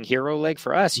you're doing here, Oleg,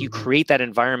 for us, you create that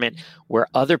environment where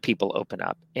other people open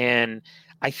up. And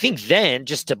I think then,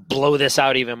 just to blow this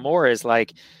out even more, is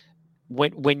like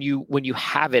when you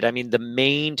have it. I mean,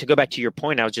 to go back to your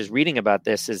point, I was just reading about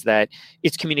this, is that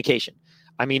it's communication.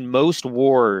 I mean, most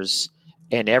wars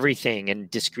and everything and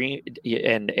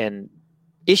and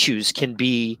issues can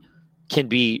be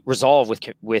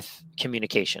resolved with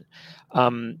communication.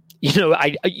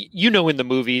 You know, in the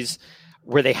movies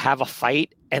where they have a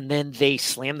fight and then they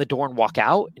slam the door and walk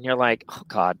out, and you're like, oh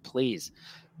God, please,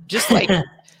 just like.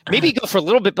 Maybe go for a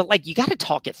little bit, but like you got to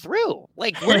talk it through.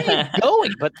 Like, where are you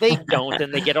going? But they don't,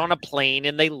 and they get on a plane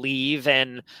and they leave,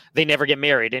 and they never get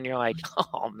married. And you're like,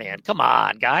 oh man, come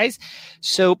on, guys.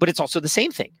 So, but it's also the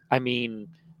same thing. I mean,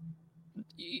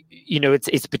 you know,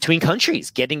 it's between countries,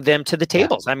 getting them to the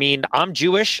tables. Yeah. I mean, I'm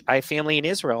Jewish, I have family in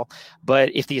Israel, but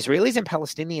if the Israelis and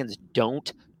Palestinians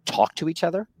don't talk to each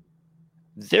other,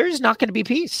 there's not going to be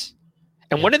peace.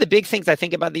 And one of the big things I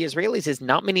think about the Israelis is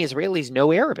not many Israelis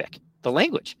know Arabic, the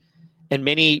language. And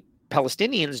many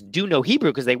Palestinians do know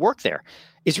Hebrew because they work there.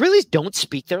 Israelis don't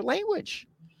speak their language,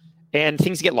 and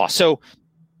things get lost. So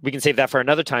we can save that for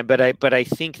another time. But I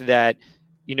think that,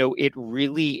 you know, it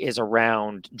really is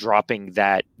around dropping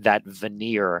that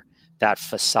veneer, that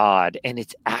facade. And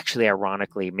it's actually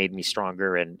ironically made me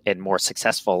stronger and more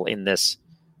successful in this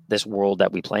world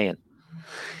that we play in.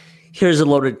 Here's a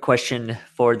loaded question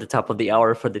for the top of the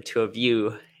hour for the two of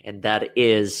you, and that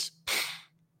is,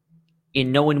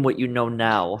 in knowing what you know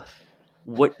now,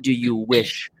 what do you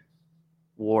wish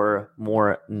were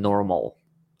more normal?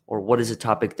 Or what is a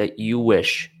topic that you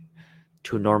wish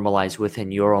to normalize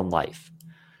within your own life?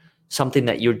 Something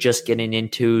that you're just getting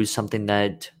into, something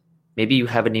that maybe you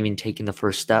haven't even taken the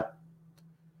first step?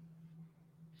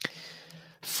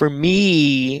 For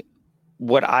me,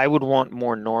 what I would want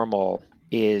more normal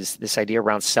is this idea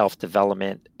around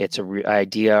self-development. It's an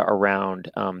idea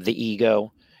around the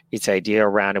ego. It's an idea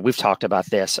around, and we've talked about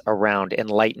this, around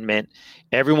enlightenment.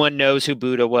 Everyone knows who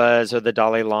Buddha was or the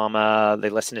Dalai Lama. They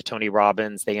listen to Tony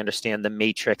Robbins. They understand the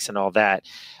Matrix and all that.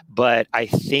 But I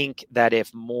think that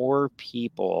if more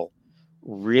people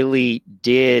really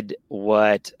did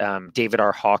what David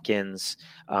R. Hawkins,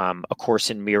 A Course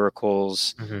in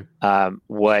Miracles,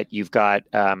 what you've got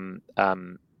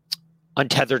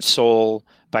Untethered Soul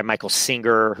by Michael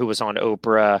Singer, who was on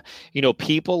Oprah,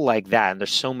 people like that. And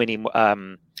there's so many,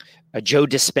 Joe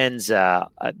Dispenza,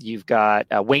 you've got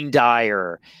Wayne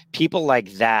Dyer, people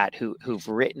like that who've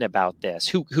written about this,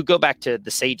 who go back to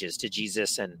the sages, to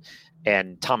Jesus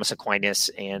and Thomas Aquinas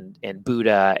and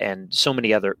Buddha and so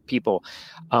many other people.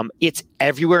 It's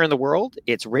everywhere in the world.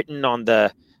 It's written on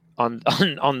the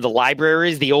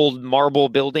libraries, the old marble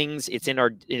buildings. It's in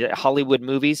our Hollywood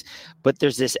movies. But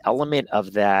there's this element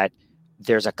of that.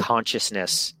 There's a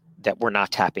consciousness that we're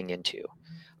not tapping into.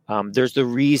 There's the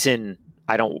reason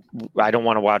I don't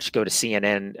want to go to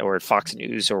CNN or Fox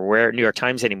News or New York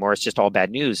Times anymore. It's just all bad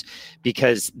news,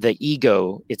 because the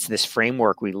ego, it's this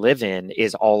framework we live in,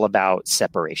 is all about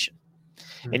separation.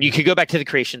 And you could go back to the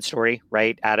creation story,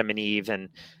 right? Adam and Eve and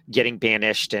getting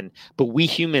banished. But we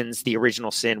humans, the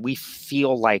original sin, we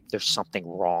feel like there's something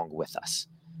wrong with us.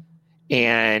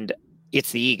 And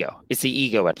it's the ego. It's the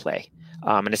ego at play.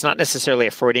 And it's not necessarily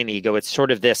a Freudian ego. It's sort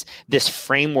of this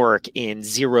framework in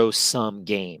zero-sum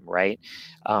game, right?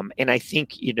 And I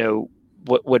think,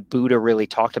 what Buddha really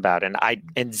talked about,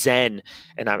 and Zen,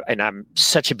 and I'm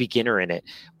such a beginner in it,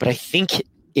 but I think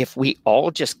if we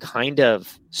all just kind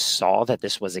of saw that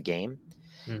this was a game,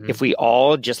 if we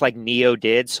all, just like Neo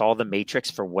did, saw the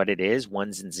Matrix for what it is,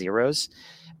 ones and zeros,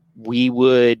 we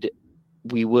would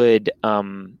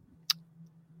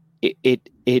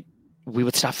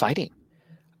stop fighting.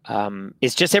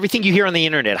 It's just everything you hear on the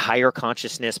internet: higher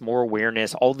consciousness, more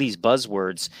awareness, all these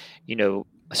buzzwords,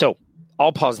 so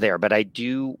I'll pause there, but I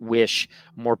do wish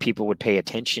more people would pay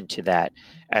attention to that,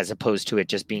 as opposed to it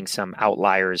just being some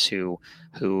outliers who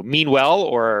mean well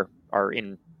or are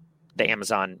in the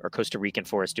Amazon or Costa Rican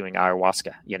forest doing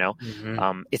ayahuasca.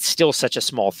 It's still such a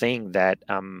small thing that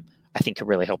I think could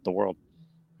really help the world.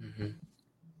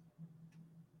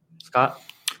 Scott?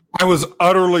 I was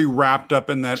utterly wrapped up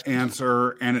in that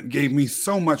answer, and it gave me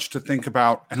so much to think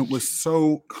about, and it was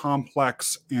so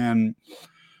complex and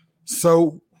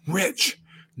so rich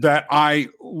that I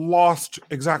lost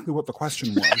exactly what the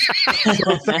question was.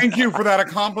 So thank you for that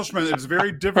accomplishment. It's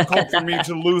very difficult for me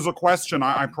to lose a question.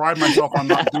 I pride myself on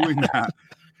not doing that.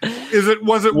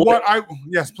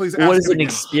 Yes, please ask. What is an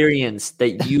experience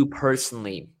that you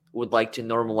personally would like to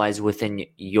normalize within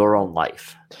your own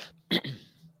life?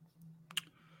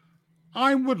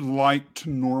 I would like to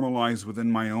normalize within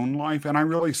my own life, and I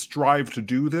really strive to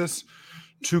do this,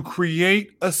 to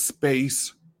create a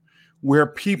space where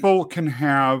people can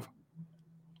have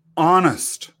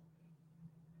honest,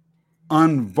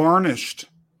 unvarnished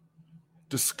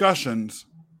discussions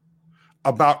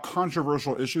about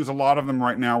controversial issues. A lot of them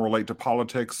right now relate to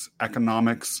politics,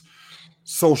 economics,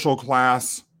 social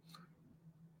class,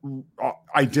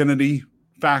 identity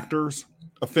factors,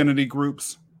 affinity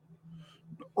groups,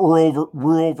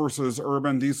 rural versus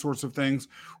urban, these sorts of things.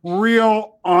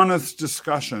 Real honest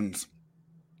discussions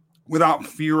without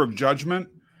fear of judgment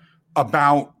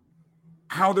about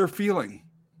how they're feeling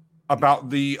about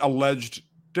the alleged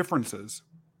differences.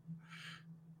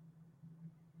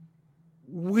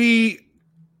 We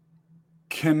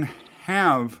can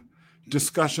have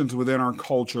discussions within our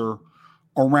culture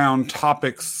around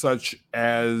topics such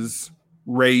as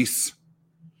race,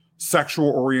 sexual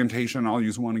orientation. I'll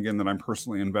use one again that I'm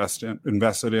personally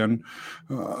invested in.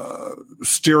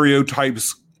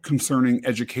 Stereotypes concerning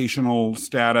educational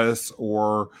status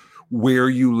or where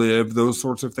you live, those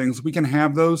sorts of things. We can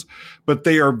have those, but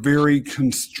they are very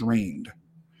constrained.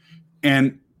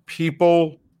 And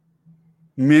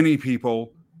many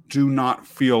people do not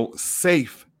feel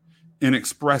safe in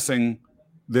expressing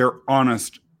their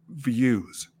honest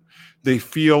views. They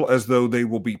feel as though they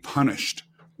will be punished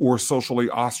or socially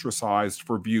ostracized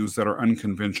for views that are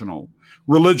unconventional.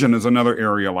 Religion is another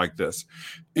area like this.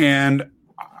 And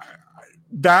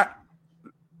that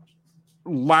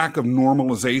lack of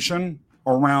normalization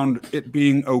around it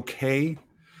being okay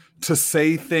to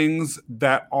say things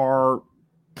that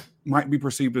might be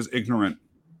perceived as ignorant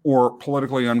or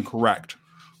politically incorrect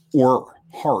or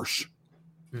harsh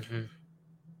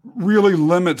really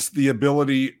limits the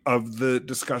ability of the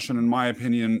discussion, in my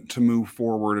opinion, to move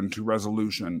forward into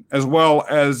resolution, as well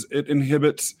as it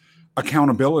inhibits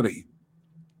accountability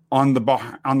on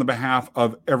the behalf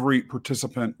of every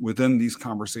participant within these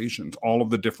conversations, all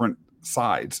of the different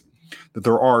sides that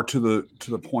there are to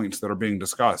the points that are being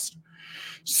discussed.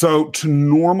 So to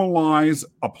normalize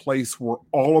a place where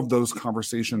all of those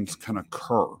conversations can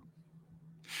occur.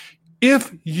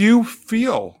 If you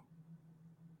feel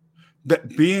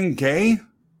that being gay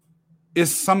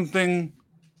is something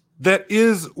that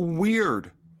is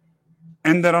weird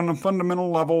and that on a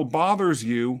fundamental level bothers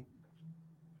you,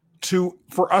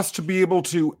 for us to be able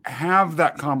to have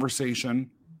that conversation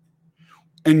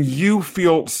and you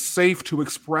feel safe to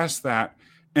express that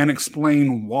and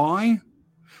explain why,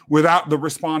 without the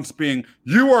response being,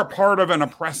 you are part of an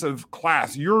oppressive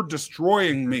class, you're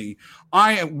destroying me,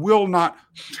 I will not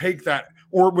take that,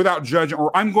 or without judging,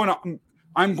 or I'm going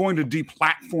to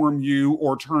deplatform you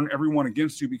or turn everyone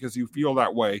against you because you feel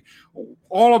that way.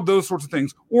 All of those sorts of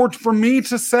things. Or for me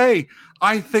to say,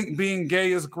 I think being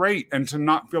gay is great, and to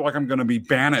not feel like I'm going to be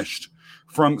banished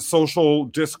from social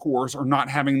discourse or not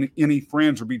having any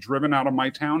friends or be driven out of my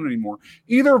town anymore.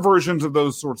 Either versions of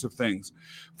those sorts of things.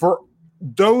 For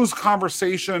those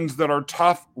conversations that are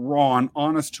tough, raw, and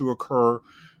honest to occur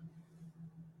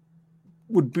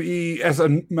would be as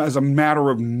a matter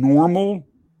of normal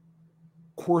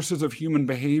courses of human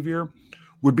behavior,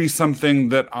 would be something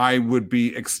that I would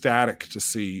be ecstatic to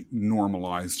see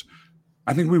normalized.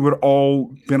 I think we would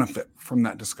all benefit from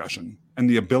that discussion and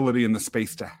the ability and the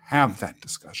space to have that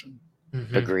discussion.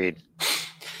 Mm-hmm.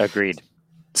 Agreed.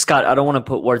 Scott, I don't want to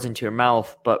put words into your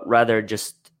mouth, but rather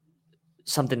just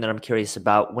something that I'm curious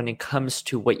about when it comes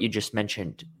to what you just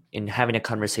mentioned in having a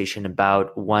conversation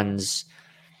about one's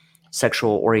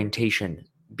sexual orientation,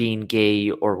 being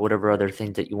gay, or whatever other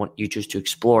thing that you choose to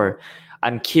explore.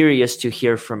 I'm curious to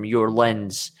hear from your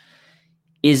lens.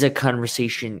 Is a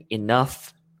conversation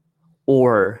enough,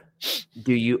 or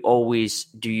do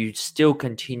you still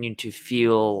continue to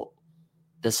feel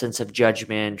the sense of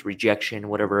judgment, rejection,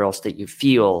 whatever else that you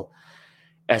feel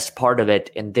as part of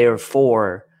it? And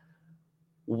therefore,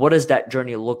 what does that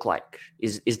journey look like?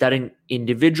 Is that an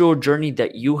individual journey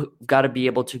that you got to be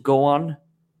able to go on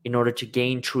in order to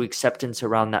gain true acceptance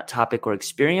around that topic or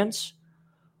experience?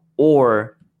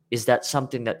 Or is that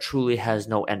something that truly has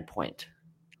no endpoint?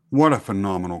 What a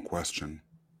phenomenal question.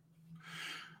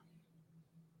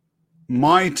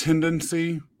 My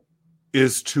tendency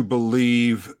is to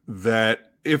believe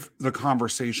that if the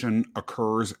conversation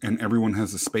occurs and everyone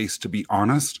has a space to be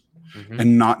honest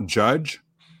and not judge,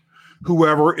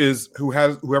 whoever has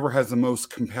the most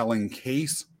compelling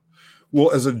case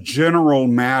will, as a general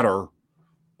matter,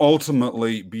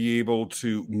 ultimately be able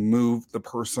to move the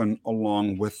person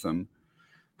along with them.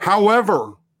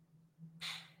 However,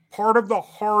 part of the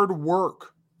hard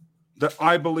work that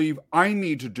I believe I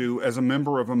need to do as a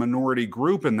member of a minority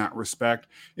group in that respect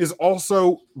is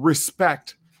also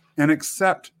respect and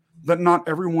accept that not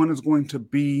everyone is going to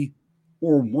be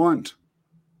or want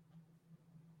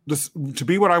this, to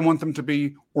be what I want them to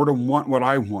be, or to want what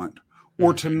I want,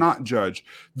 or to not judge.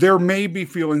 There may be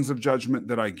feelings of judgment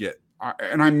that I get,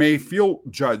 and I may feel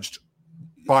judged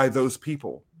by those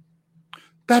people.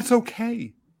 That's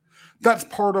okay. That's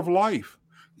part of life.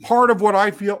 Part of what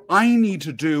I feel I need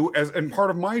to do, and part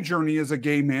of my journey as a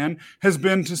gay man, has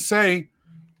been to say,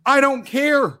 I don't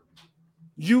care.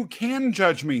 You can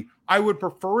judge me. I would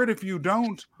prefer it if you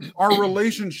don't. Our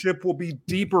relationship will be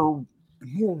deeper,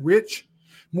 more rich,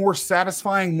 more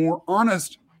satisfying, more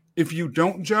honest if you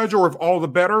don't judge, or if all the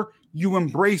better, you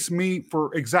embrace me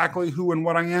for exactly who and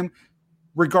what I am,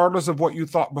 regardless of what you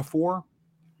thought before.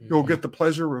 You'll get the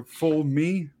pleasure of full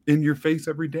me in your face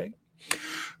every day.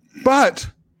 But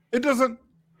it doesn't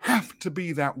have to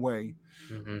be that way.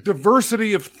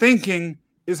 Diversity of thinking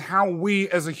is how we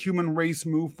as a human race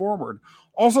move forward.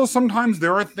 Also, sometimes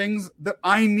there are things that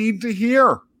I need to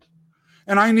hear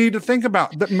and I need to think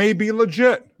about that may be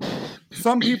legit.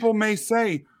 Some people may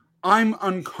say, I'm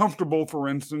uncomfortable, for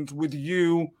instance, with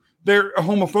you. Their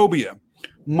homophobia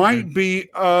might be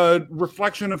a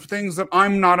reflection of things that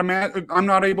I'm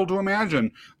not able to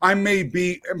imagine. I may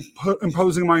be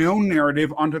imposing my own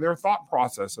narrative onto their thought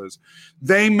processes.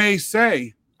 They may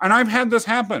say, and I've had this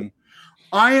happen,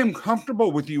 I am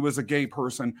comfortable with you as a gay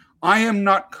person. I am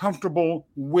not comfortable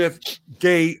with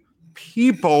gay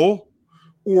people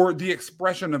or the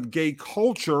expression of gay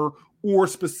culture or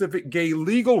specific gay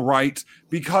legal rights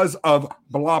because of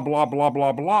blah, blah, blah,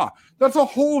 blah, blah. That's a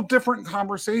whole different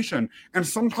conversation. And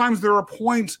sometimes there are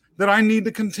points that I need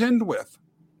to contend with.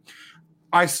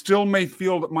 I still may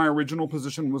feel that my original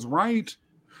position was right,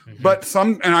 but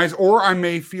I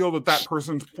may feel that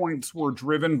person's points were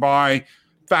driven by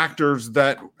factors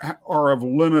that are of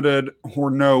limited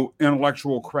or no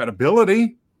intellectual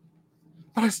credibility.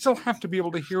 But I still have to be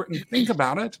able to hear it and think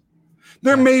about it.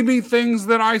 There may be things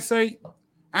that I say,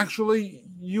 actually,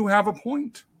 you have a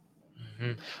point.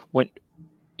 When,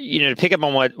 to pick up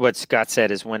on what Scott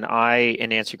said is and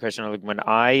answer your question, when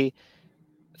I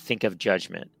think of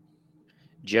judgment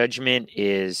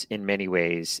is in many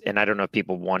ways, and I don't know if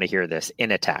people want to hear this,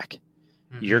 an attack,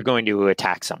 you're going to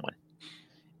attack someone.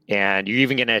 And you're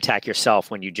even going to attack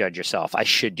yourself when you judge yourself. I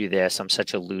should do this. I'm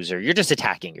such a loser. You're just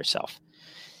attacking yourself.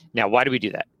 Now, why do we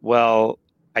do that? Well,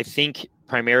 I think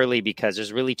primarily because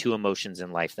there's really two emotions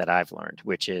in life that I've learned,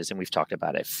 which is, and we've talked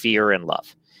about it, fear and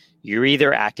love. You're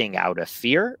either acting out of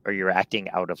fear or you're acting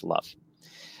out of love.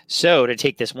 So to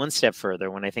take this one step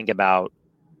further, when I think about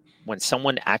when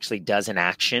someone actually does an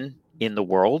action in the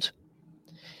world,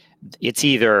 it's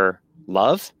either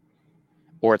love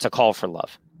or it's a call for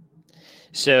love.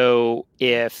 So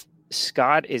if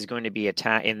Scott is going to be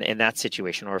attacked in that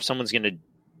situation, or if someone's going to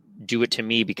do it to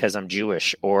me because I'm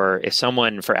Jewish, or if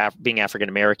someone for being African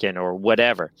American or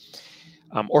whatever,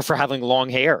 or for having long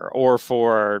hair, or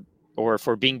for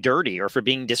being dirty, or for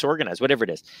being disorganized, whatever it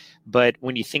is. But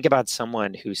when you think about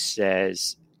someone who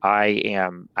says, I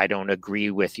don't agree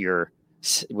with your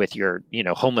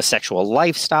homosexual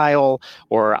lifestyle,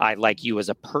 or I like you as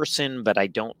a person, but I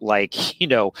don't like,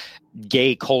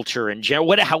 gay culture in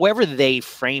general, however they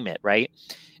frame it, right?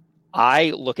 I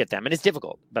look at them, and it's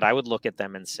difficult, but I would look at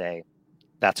them and say,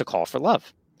 that's a call for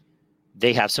love.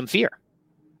 They have some fear.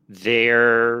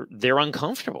 They're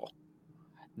uncomfortable.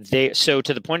 So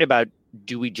to the point about,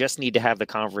 do we just need to have the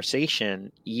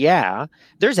conversation? Yeah,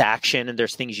 there's action and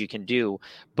there's things you can do,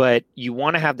 but you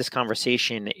want to have this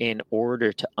conversation in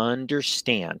order to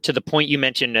understand, to the point you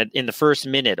mentioned in the first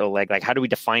minute, Oleg, like, how do we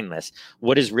define this?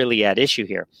 What is really at issue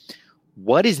here?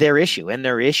 What is their issue? And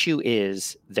their issue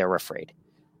is they're afraid.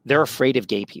 They're afraid of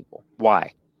gay people.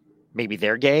 Why? Maybe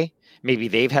they're gay. Maybe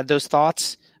they've had those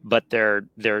thoughts, but their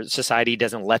society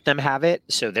doesn't let them have it.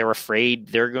 So they're afraid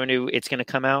it's going to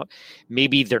come out.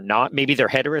 Maybe they're not, maybe they're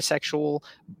heterosexual,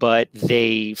 but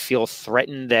they feel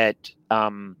threatened that,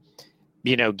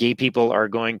 gay people are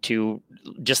going to,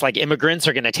 just like immigrants,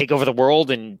 are going to take over the world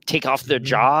and take off their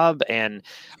job. And,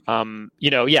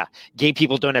 gay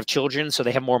people don't have children, so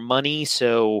they have more money.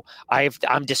 So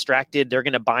I'm distracted. They're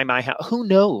going to buy my house. Who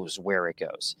knows where it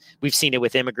goes? We've seen it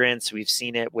with immigrants. We've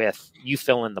seen it with, you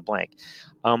fill in the blank.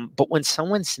 But when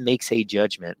someone makes a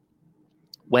judgment,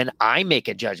 when I make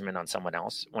a judgment on someone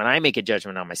else, when I make a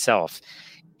judgment on myself,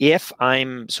 if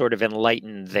I'm sort of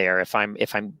enlightened there, if I'm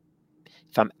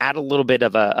at a little bit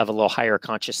of a little higher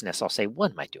consciousness, I'll say,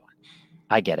 what am I doing?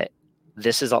 I get it.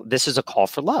 This is a call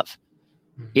for love.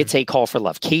 Mm-hmm. It's a call for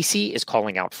love. Casey is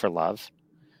calling out for love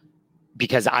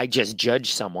because I just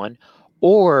judged someone,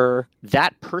 or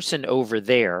that person over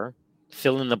there,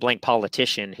 fill in the blank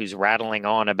politician who's rattling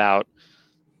on about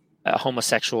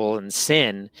homosexual and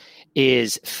sin,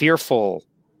 is fearful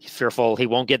he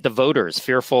won't get the voters,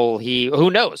 fearful who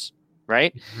knows,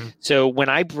 right? Mm-hmm. So when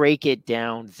I break it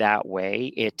down that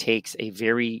way, it takes a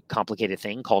very complicated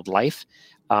thing called life,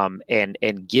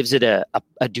 and gives it a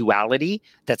duality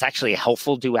that's actually a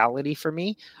helpful duality for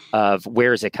me of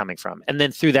where is it coming from. And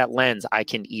then through that lens, I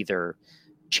can either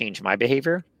change my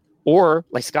behavior or,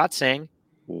 like Scott's saying,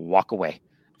 walk away.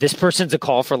 This person's a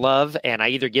call for love, and I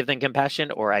either give them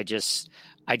compassion or I just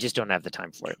don't have the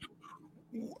time for it.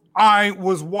 I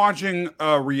was watching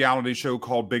a reality show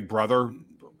called Big Brother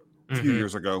a few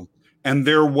years ago, and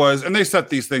they set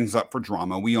these things up for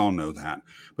drama. We all know that.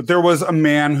 But there was a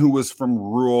man who was from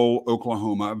rural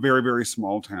Oklahoma, a very, very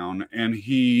small town, and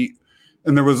he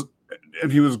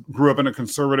grew up in a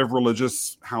conservative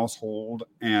religious household,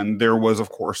 and there was, of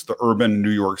course, the urban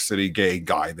New York City gay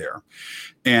guy there.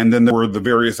 And then there were the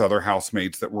various other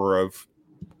housemates that were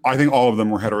I think all of them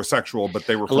were heterosexual, but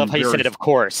they were. I love how you said it, of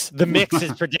course. The mix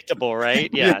is predictable, right?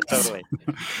 Yeah, yes. Totally.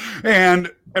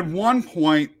 And at one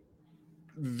point,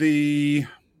 the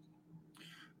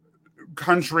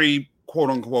country,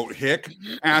 quote unquote, hick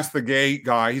asked the gay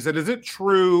guy, he said, is it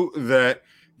true that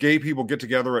gay people get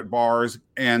together at bars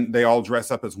and they all dress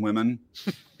up as women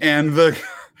and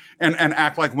and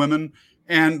act like women?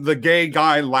 And the gay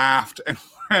guy laughed,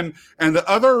 and the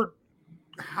other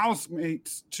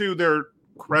housemates, to their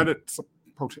credit,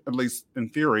 at least in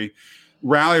theory,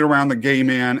 rallied around the gay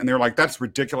man, and they're like, that's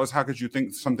ridiculous. How could you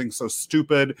think something so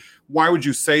stupid? Why would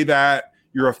you say that?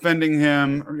 You're offending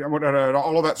him,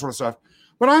 all of that sort of stuff.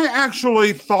 But I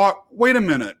actually thought, wait a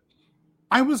minute.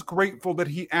 I was grateful that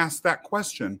he asked that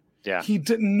question. Yeah. He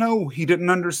didn't know. He didn't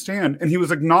understand. And he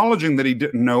was acknowledging that he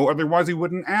didn't know. Otherwise, he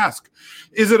wouldn't ask.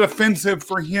 Is it offensive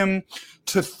for him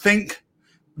to think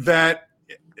that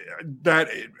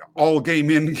all gay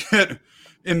men get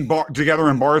together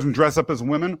in bars and dress up as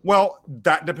women? Well,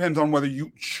 that depends on whether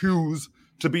you choose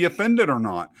to be offended or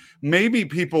not. Maybe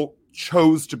people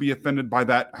chose to be offended by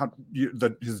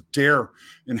his dare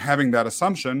in having that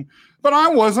assumption, but I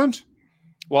wasn't.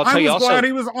 Well, I'll tell I you was also, glad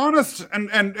he was honest,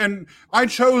 and I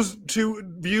chose to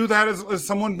view that as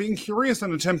someone being curious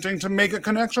and attempting to make a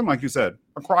connection, like you said,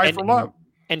 a cry for love.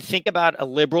 And think about a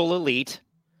liberal elite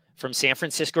from San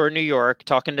Francisco or New York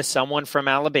talking to someone from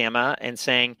Alabama and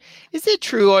saying, is it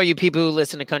true all you people who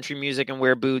listen to country music and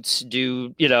wear boots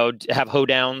do, have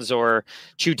hoedowns or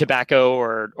chew tobacco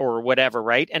or whatever,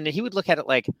 right? And he would look at it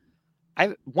like,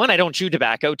 I don't chew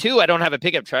tobacco. 2, I don't have a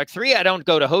pickup truck. 3, I don't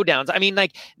go to hoedowns. I mean,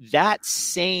 like that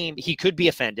same, he could be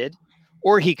offended,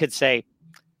 or he could say,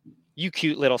 you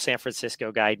cute little San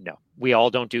Francisco guy. No, we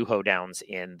all don't do hoedowns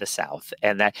in the South.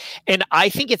 And I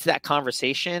think it's that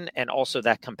conversation and also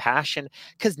that compassion,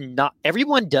 because not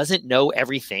everyone doesn't know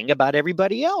everything about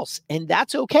everybody else. And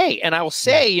that's okay. And I will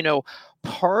say,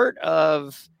 part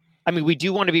of, we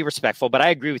do want to be respectful, but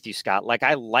I agree with you, Scott. Like,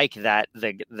 I like that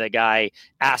the guy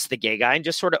asked the gay guy and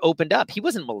just sort of opened up. He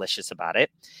wasn't malicious about it.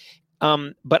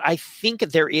 But I think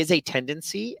there is a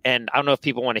tendency, and I don't know if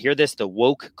people want to hear this, the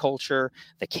woke culture,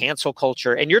 the cancel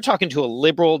culture, and you're talking to a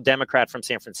liberal Democrat from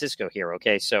San Francisco here.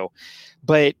 Okay. So,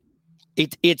 but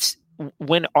it's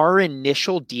when our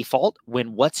initial default,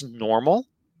 when what's normal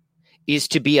is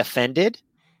to be offended,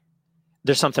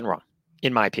 there's something wrong,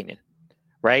 in my opinion.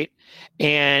 Right.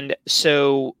 And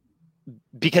so,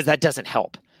 because that doesn't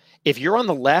help. If you're on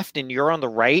the left and you're on the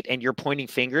right and you're pointing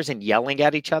fingers and yelling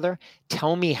at each other,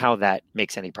 tell me how that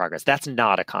makes any progress. That's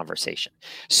not a conversation.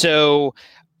 So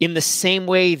in the same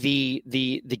way, the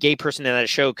gay person in that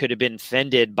show could have been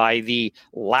offended by the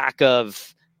lack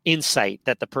of insight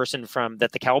that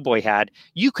the cowboy had,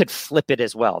 you could flip it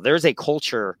as well. There's a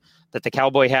culture that the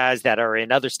cowboy has that are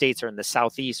in other states or in the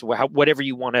Southeast, whatever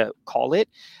you want to call it,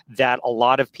 that a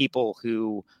lot of people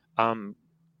who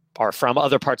are from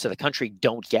other parts of the country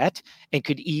don't get and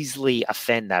could easily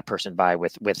offend that person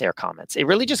with their comments. It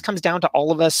really just comes down to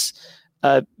all of us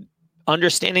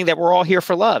understanding that we're all here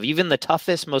for love. Even the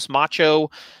toughest, most macho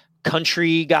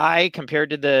country guy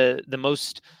compared to the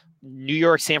most New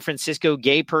York, San Francisco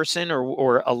gay person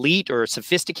or elite or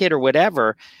sophisticated or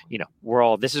whatever,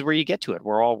 this is where you get to it.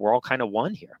 We're all kind of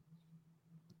one here.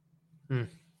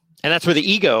 And that's where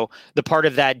the ego, the part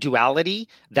of that duality,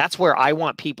 that's where I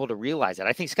want people to realize it.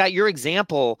 I think, Scott, your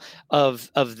example of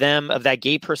that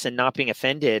gay person not being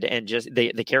offended and just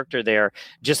the character there,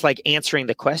 just like answering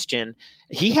the question,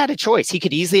 he had a choice. He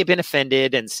could easily have been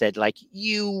offended and said, like,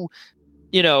 you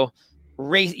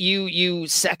race, you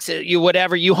sexist, you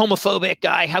whatever, you homophobic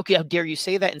guy, how dare you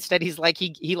say that? Instead, he's like,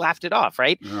 he laughed it off,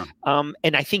 right? Yeah.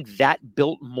 And I think that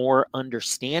built more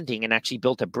understanding and actually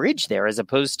built a bridge there as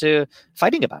opposed to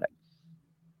fighting about it.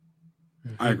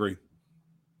 I agree.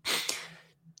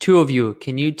 2 of you,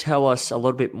 can you tell us a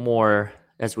little bit more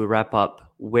as we wrap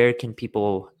up? Where can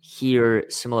people hear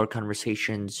similar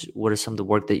conversations? What are some of the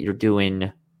work that you're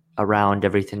doing around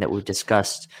everything that we've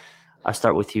discussed? I'll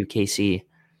start with you, Casey.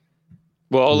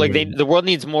 Well, like the world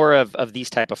needs more of these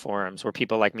type of forums where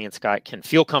people like me and Scott can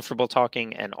feel comfortable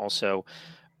talking, and also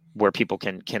where people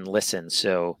can listen.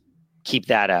 So keep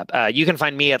that up. You can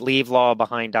find me at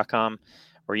leavelawbehind.com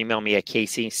or email me at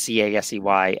Casey,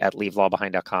 CASEY at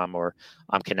leavelawbehind.com, or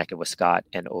I'm connected with Scott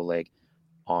and Oleg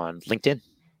on LinkedIn.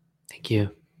 Thank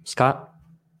you. Scott?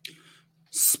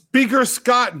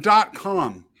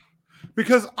 Speakerscott.com,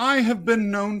 because I have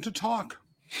been known to talk.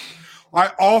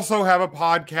 I also have a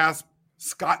podcast,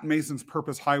 Scott Mason's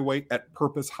Purpose Highway, at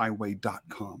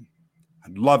purposehighway.com.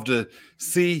 I'd love to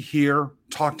see, hear,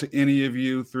 talk to any of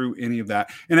you through any of that.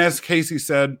 And as Casey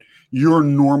said, you're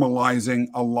normalizing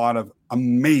a lot of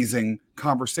amazing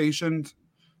conversations,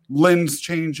 lens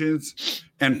changes,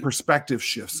 and perspective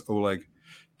shifts, Oleg.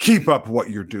 Keep up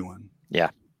what you're doing. Yeah.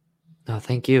 Oh,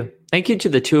 thank you. Thank you to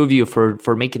the 2 of you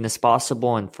for making this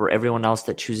possible, and for everyone else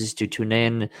that chooses to tune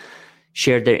in,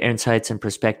 share their insights and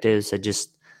perspectives.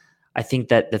 I think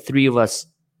that the 3 of us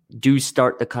do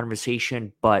start the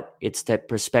conversation, but it's the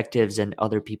perspectives and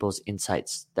other people's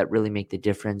insights that really make the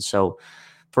difference. So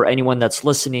for anyone that's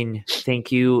listening,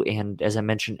 thank you. And as I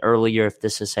mentioned earlier, if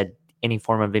this has had any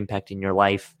form of impact in your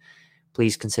life,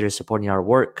 please consider supporting our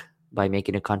work by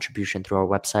making a contribution through our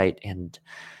website. And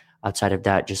outside of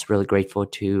that, just really grateful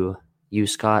to you,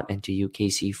 Scott, and to you,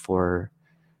 Casey, for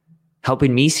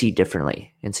helping me see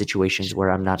differently in situations where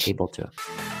I'm not able to.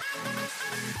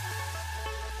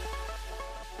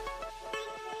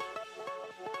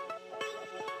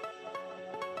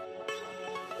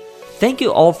 Thank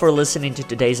you all for listening to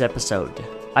today's episode.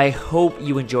 I hope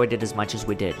you enjoyed it as much as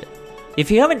we did. If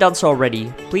you haven't done so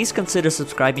already, please consider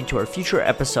subscribing to our future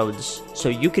episodes so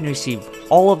you can receive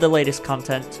all of the latest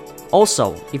content.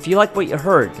 Also, if you like what you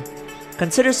heard,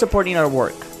 consider supporting our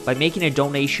work by making a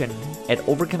donation at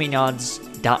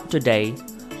overcomingodds.today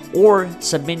or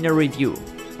submit a review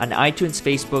on iTunes,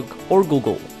 Facebook, or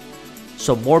Google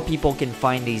so more people can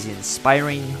find these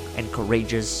inspiring and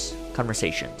courageous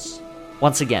conversations.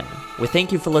 Once again, we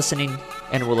thank you for listening,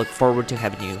 and we look forward to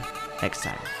having you next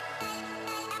time.